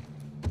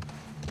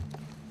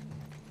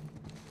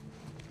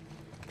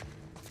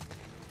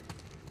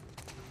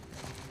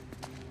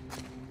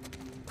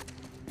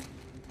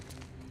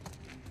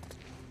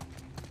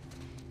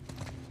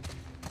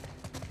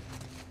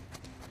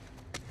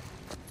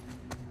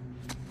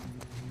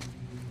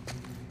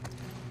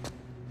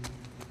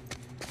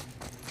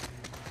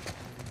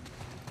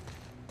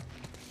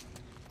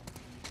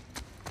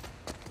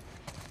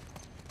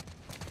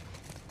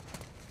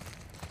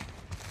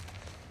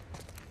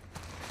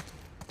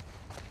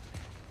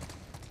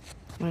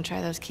 Wanna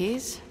try those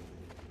keys?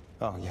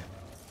 Oh, yeah.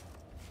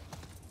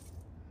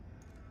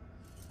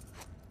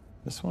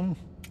 This one?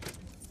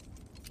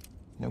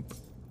 Nope.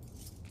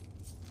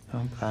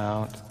 How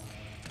about...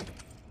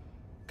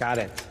 Got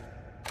it.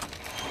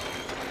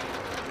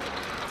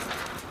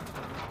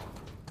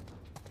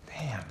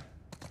 Damn.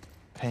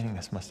 Painting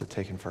this must have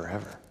taken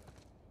forever.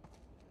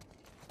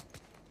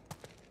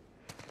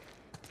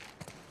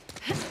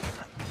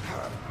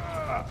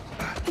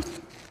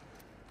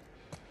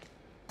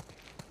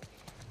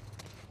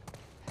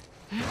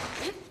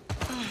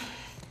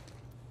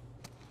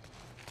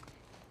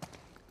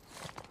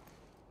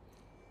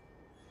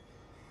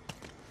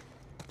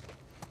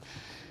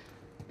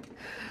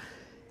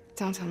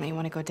 Don't tell me you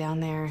want to go down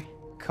there.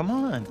 Come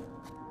on.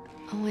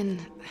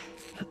 Owen.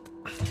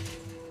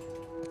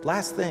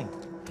 Last thing.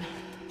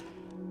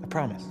 I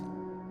promise.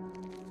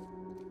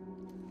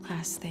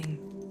 Last thing.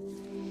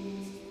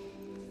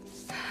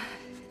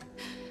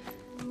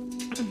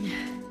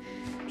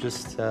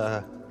 Just,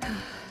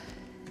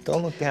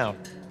 don't look down.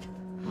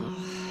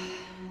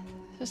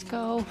 Just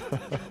go.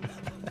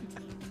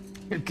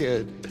 You're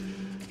good.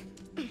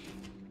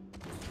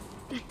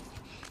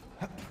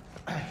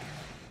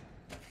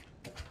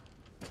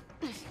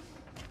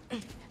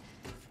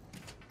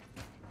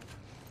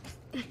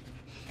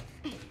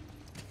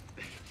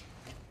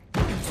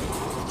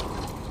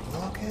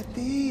 Look at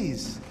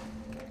these.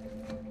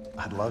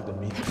 I'd love to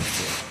meet this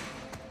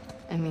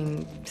kid. I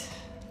mean,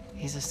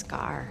 he's a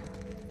Scar.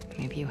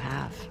 Maybe you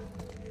have.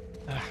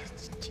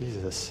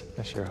 Jesus,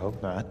 I sure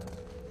hope not.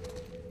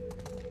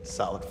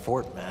 Solid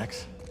fort,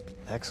 Max.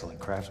 Excellent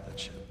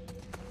craftsmanship.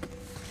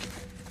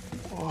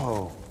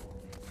 Whoa.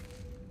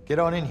 Get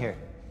on in here.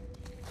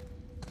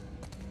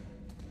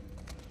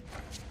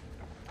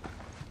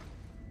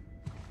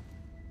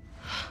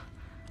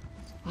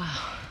 Wow.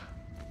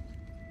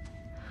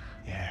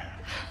 Yeah.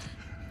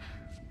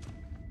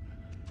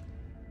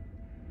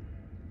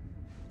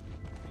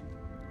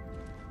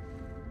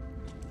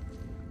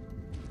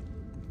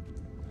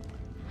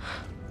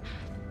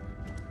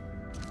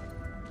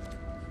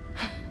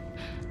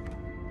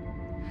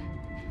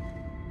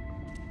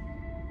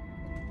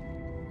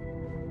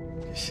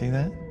 You see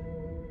that?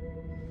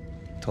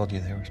 Told you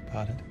they were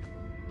spotted.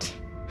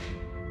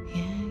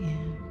 Yeah, yeah.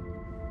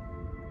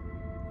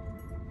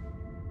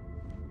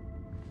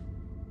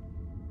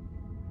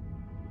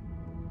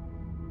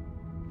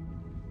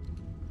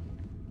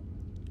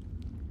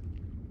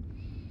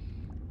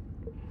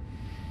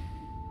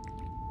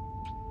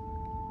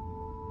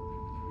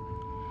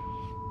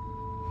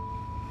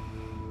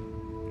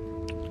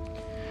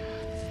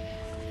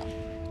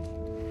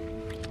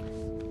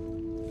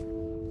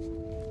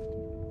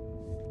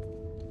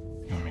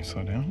 You want me to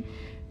slow down?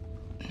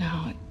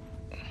 No.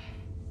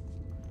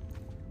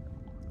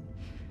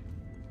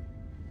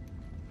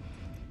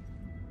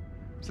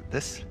 Is it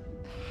this?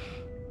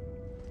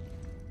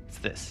 It's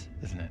this,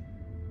 isn't it?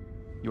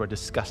 You are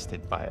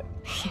disgusted by it.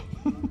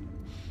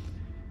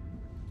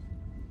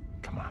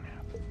 Come on,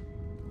 Ab.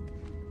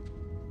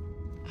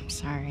 I'm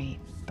sorry.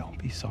 Don't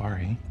be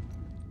sorry.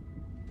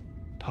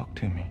 Talk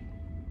to me.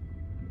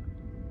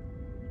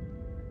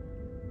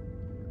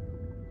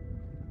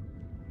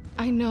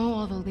 I know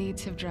all the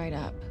leads have dried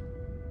up.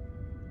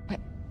 But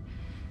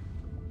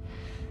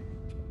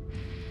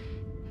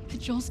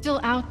Joel's still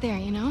out there,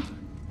 you know?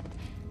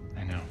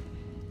 I know.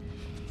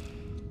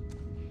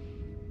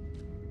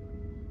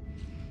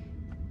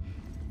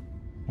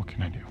 What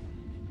can I do?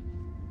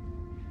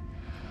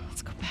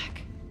 Let's go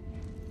back.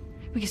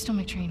 We can still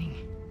make training.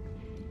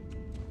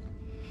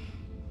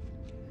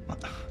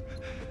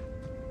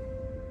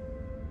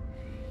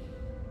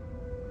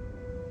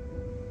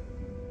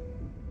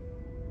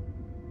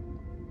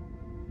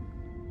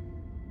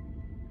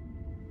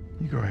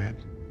 You go ahead.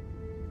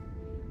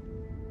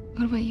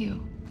 What about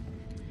you?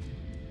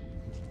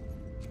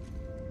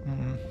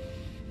 I'm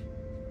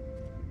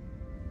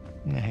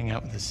gonna hang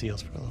out with the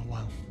SEALs for a little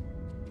while.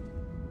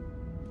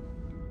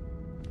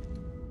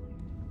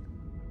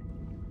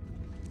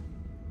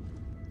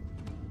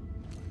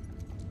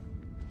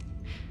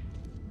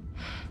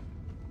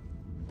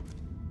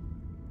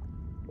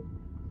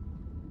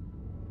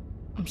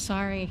 I'm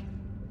sorry.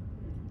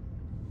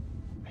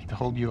 I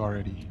told you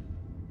already.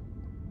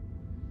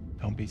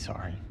 Don't be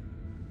sorry.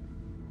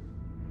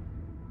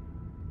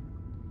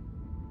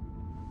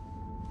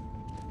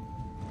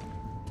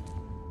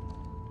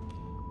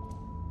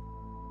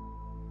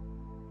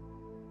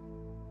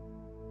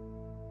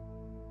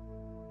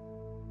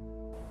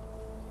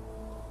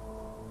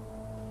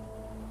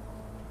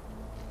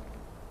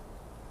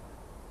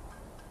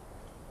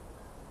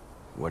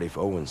 What if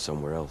Owen's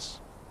somewhere else?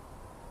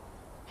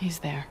 He's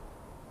there.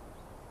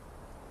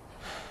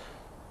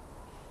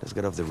 Let's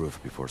get off the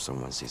roof before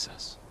someone sees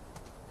us.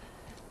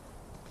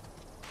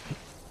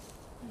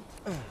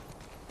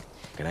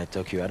 Can I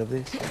talk you out of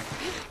this?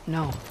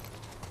 No.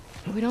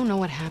 We don't know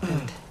what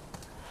happened.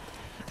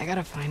 I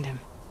gotta find him.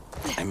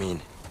 I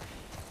mean,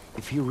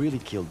 if he really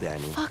killed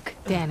Danny... Fuck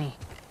Danny.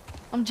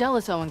 I'm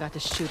jealous Owen got to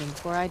shooting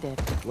before I did.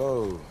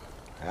 Whoa,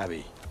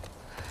 Abby.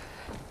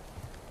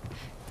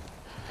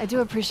 I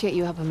do appreciate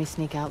you helping me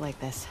sneak out like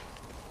this.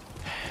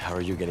 How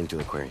are you getting to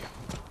the aquarium?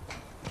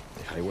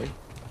 The highway?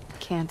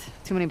 Can't.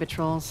 Too many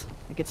patrols.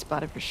 I get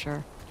spotted for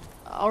sure.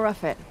 I'll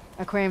rough it.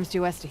 Aquarium's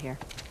due west of here.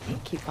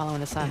 Keep following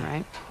the sun,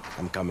 right?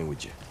 I'm coming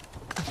with you.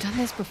 I've done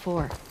this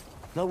before.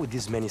 Not with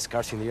this many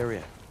scars in the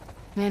area.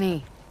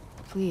 Manny,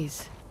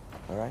 please.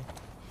 All right?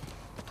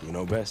 You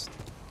know best.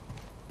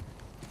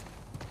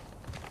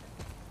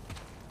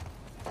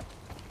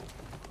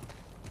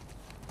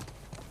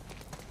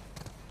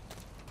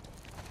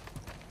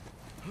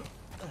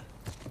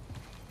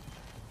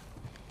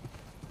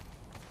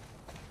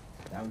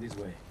 Down this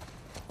way.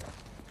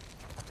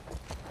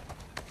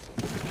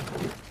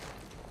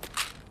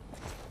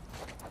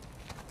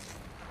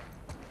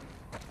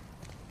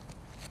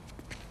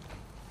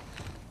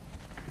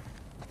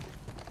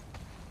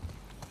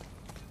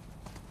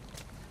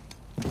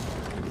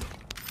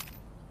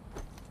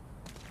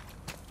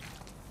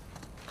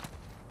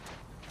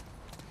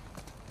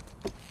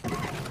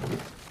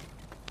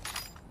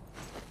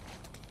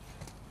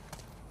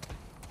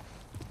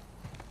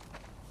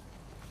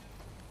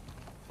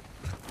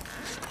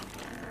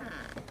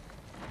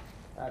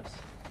 Abs,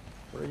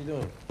 what are you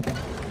doing?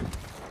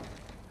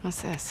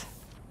 What's this?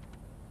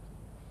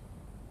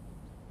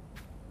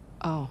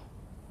 Oh.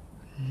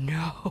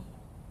 No.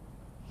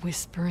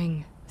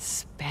 Whispering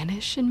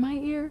Spanish in my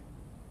ear?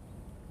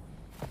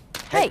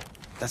 Hey!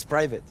 That's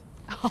private.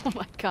 Oh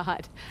my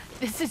god.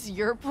 This is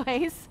your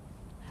place?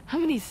 How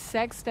many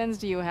sextons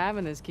do you have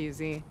in this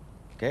QZ?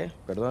 ¿Qué?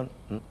 Perdón,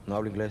 no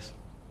hablo inglés.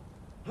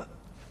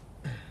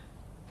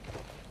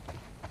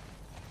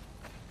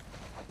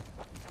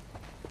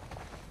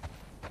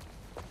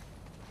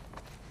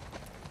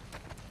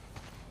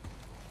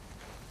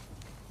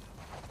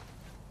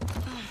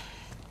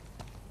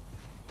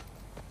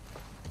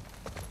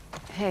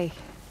 Hey.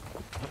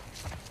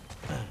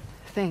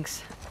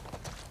 Thanks.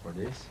 For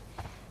this?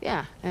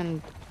 Yeah,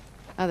 and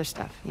other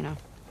stuff, you know.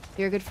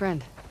 You're a good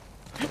friend.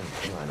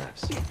 Come on,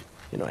 Abs.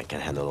 You know I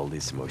can't handle all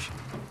this emotion.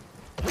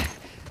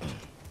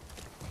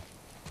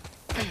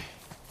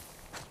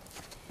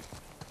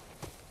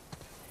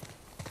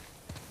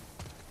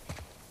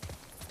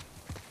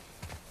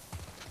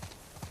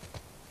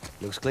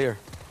 Looks clear.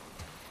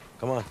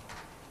 Come on.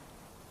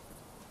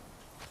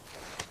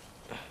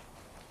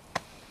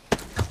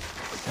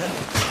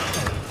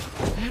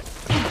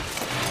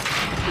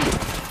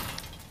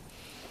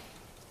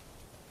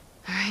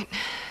 All right.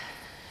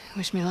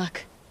 Wish me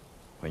luck.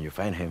 When you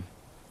find him,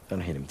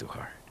 don't hit him too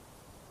hard.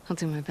 I'll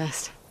do my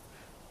best.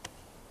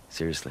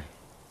 Seriously,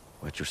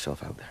 watch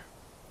yourself out there.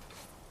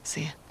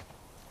 See ya.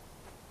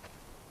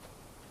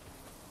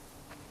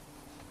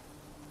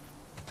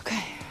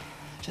 Okay.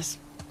 Just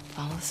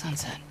follow the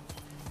sunset.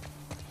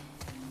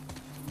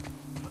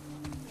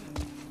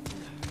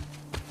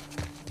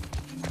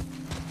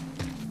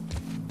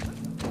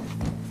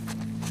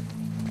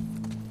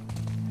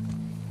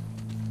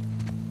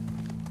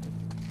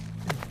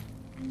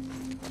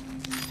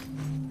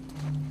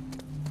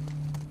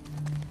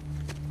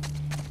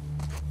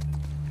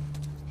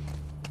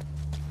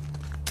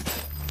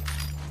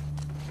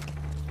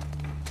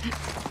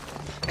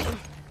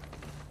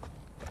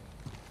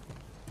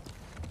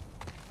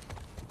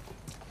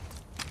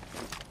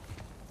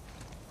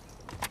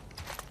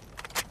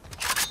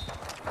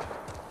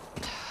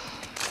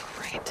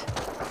 Great.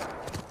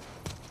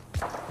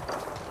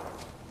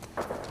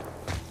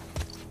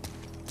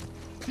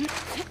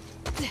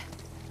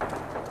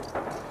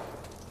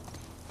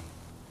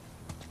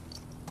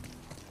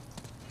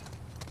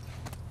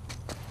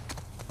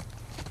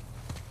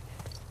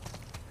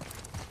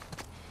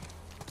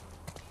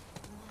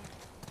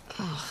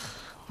 Ugh,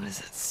 what does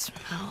it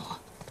smell?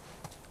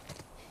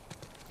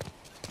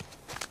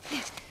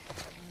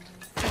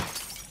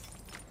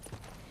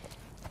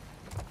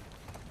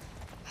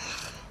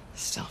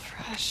 Still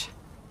fresh.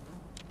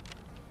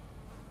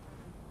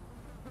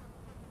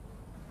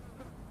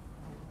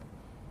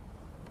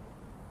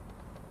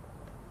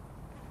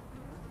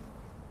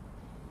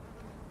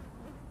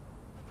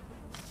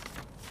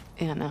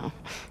 Yeah, no.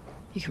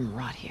 You can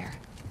rot here.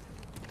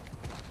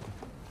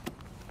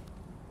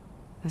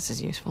 This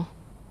is useful.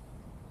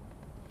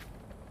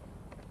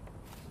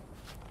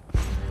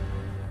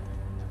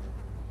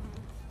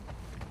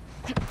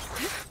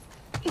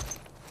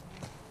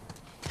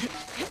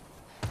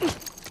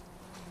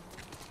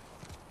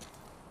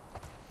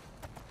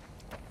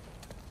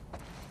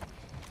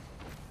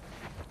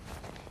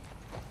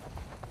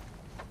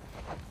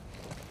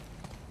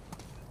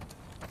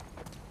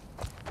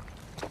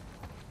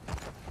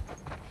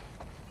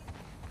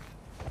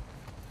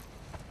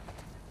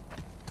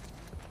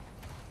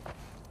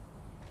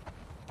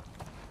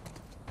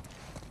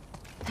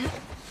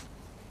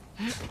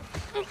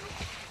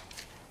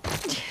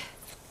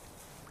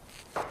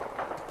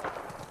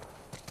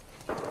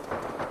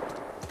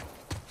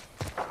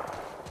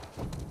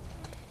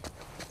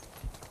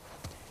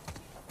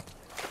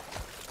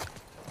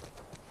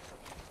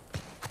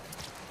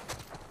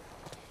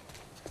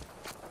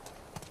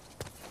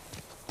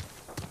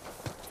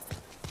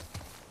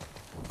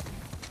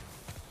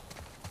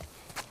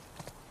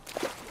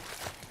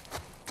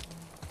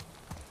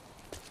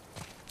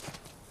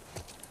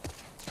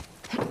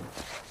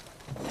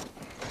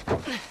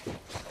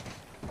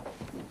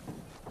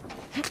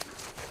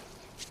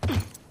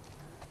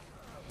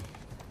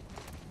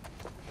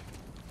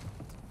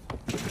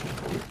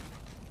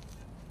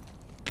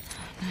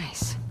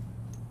 Nice.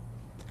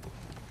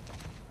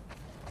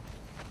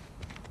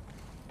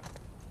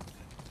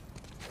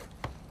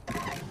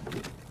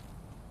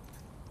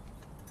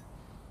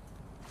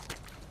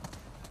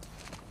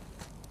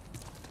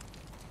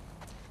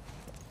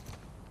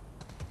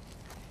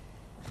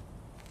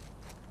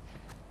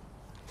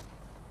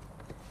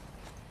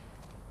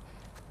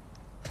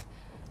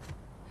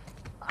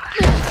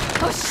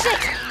 Oh shit!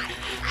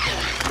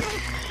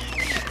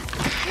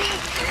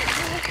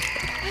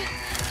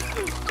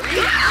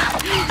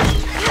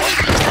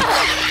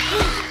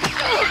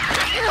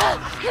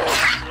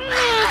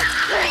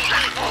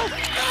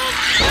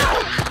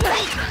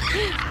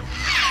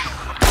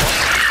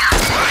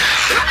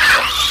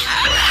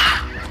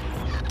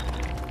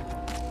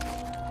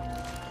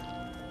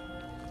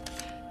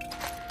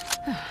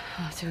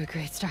 Off to a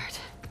great start.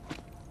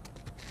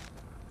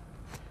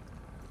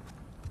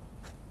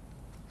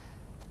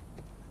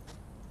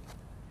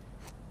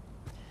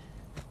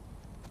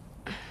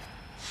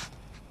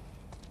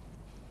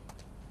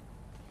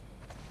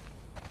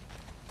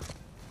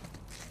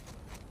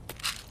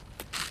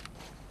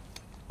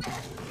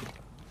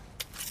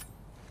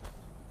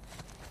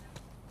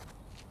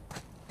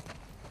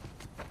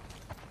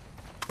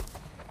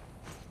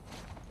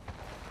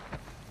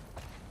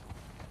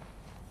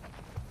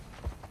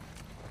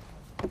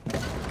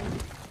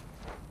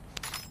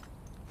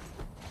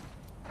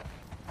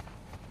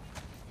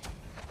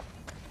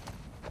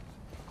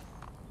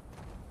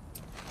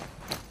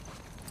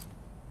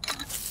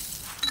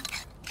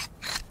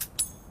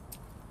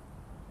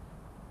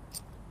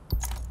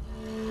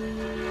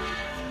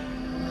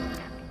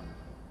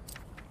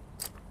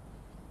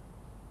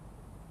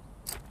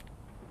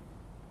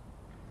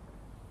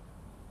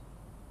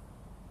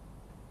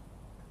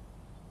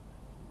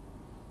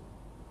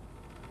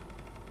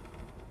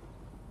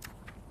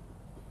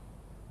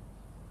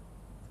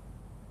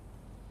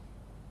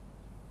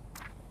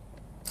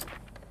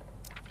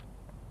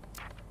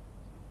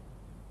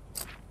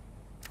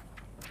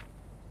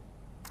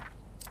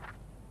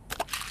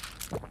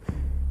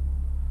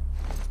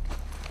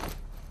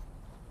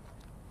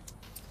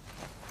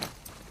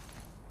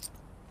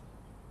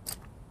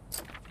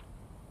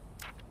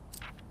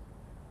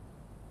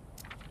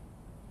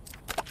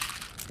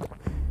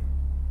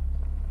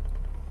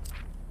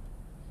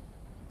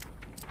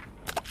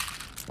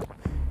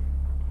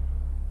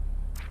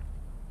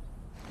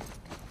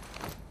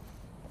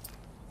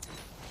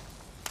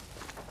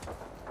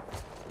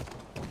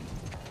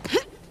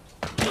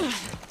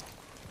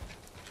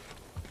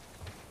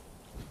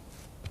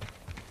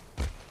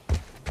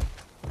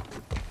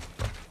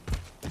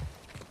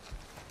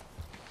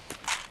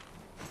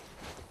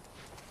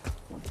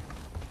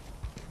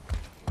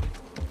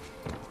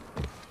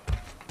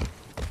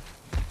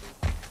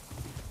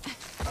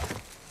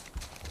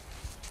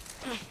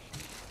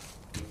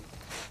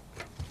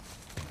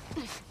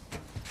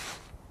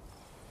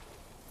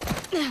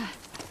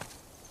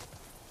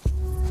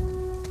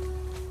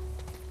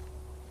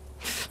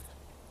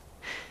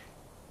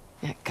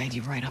 Yeah, guide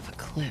you right off a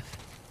cliff.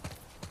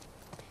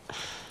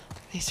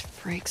 These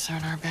freaks are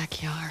in our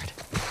backyard.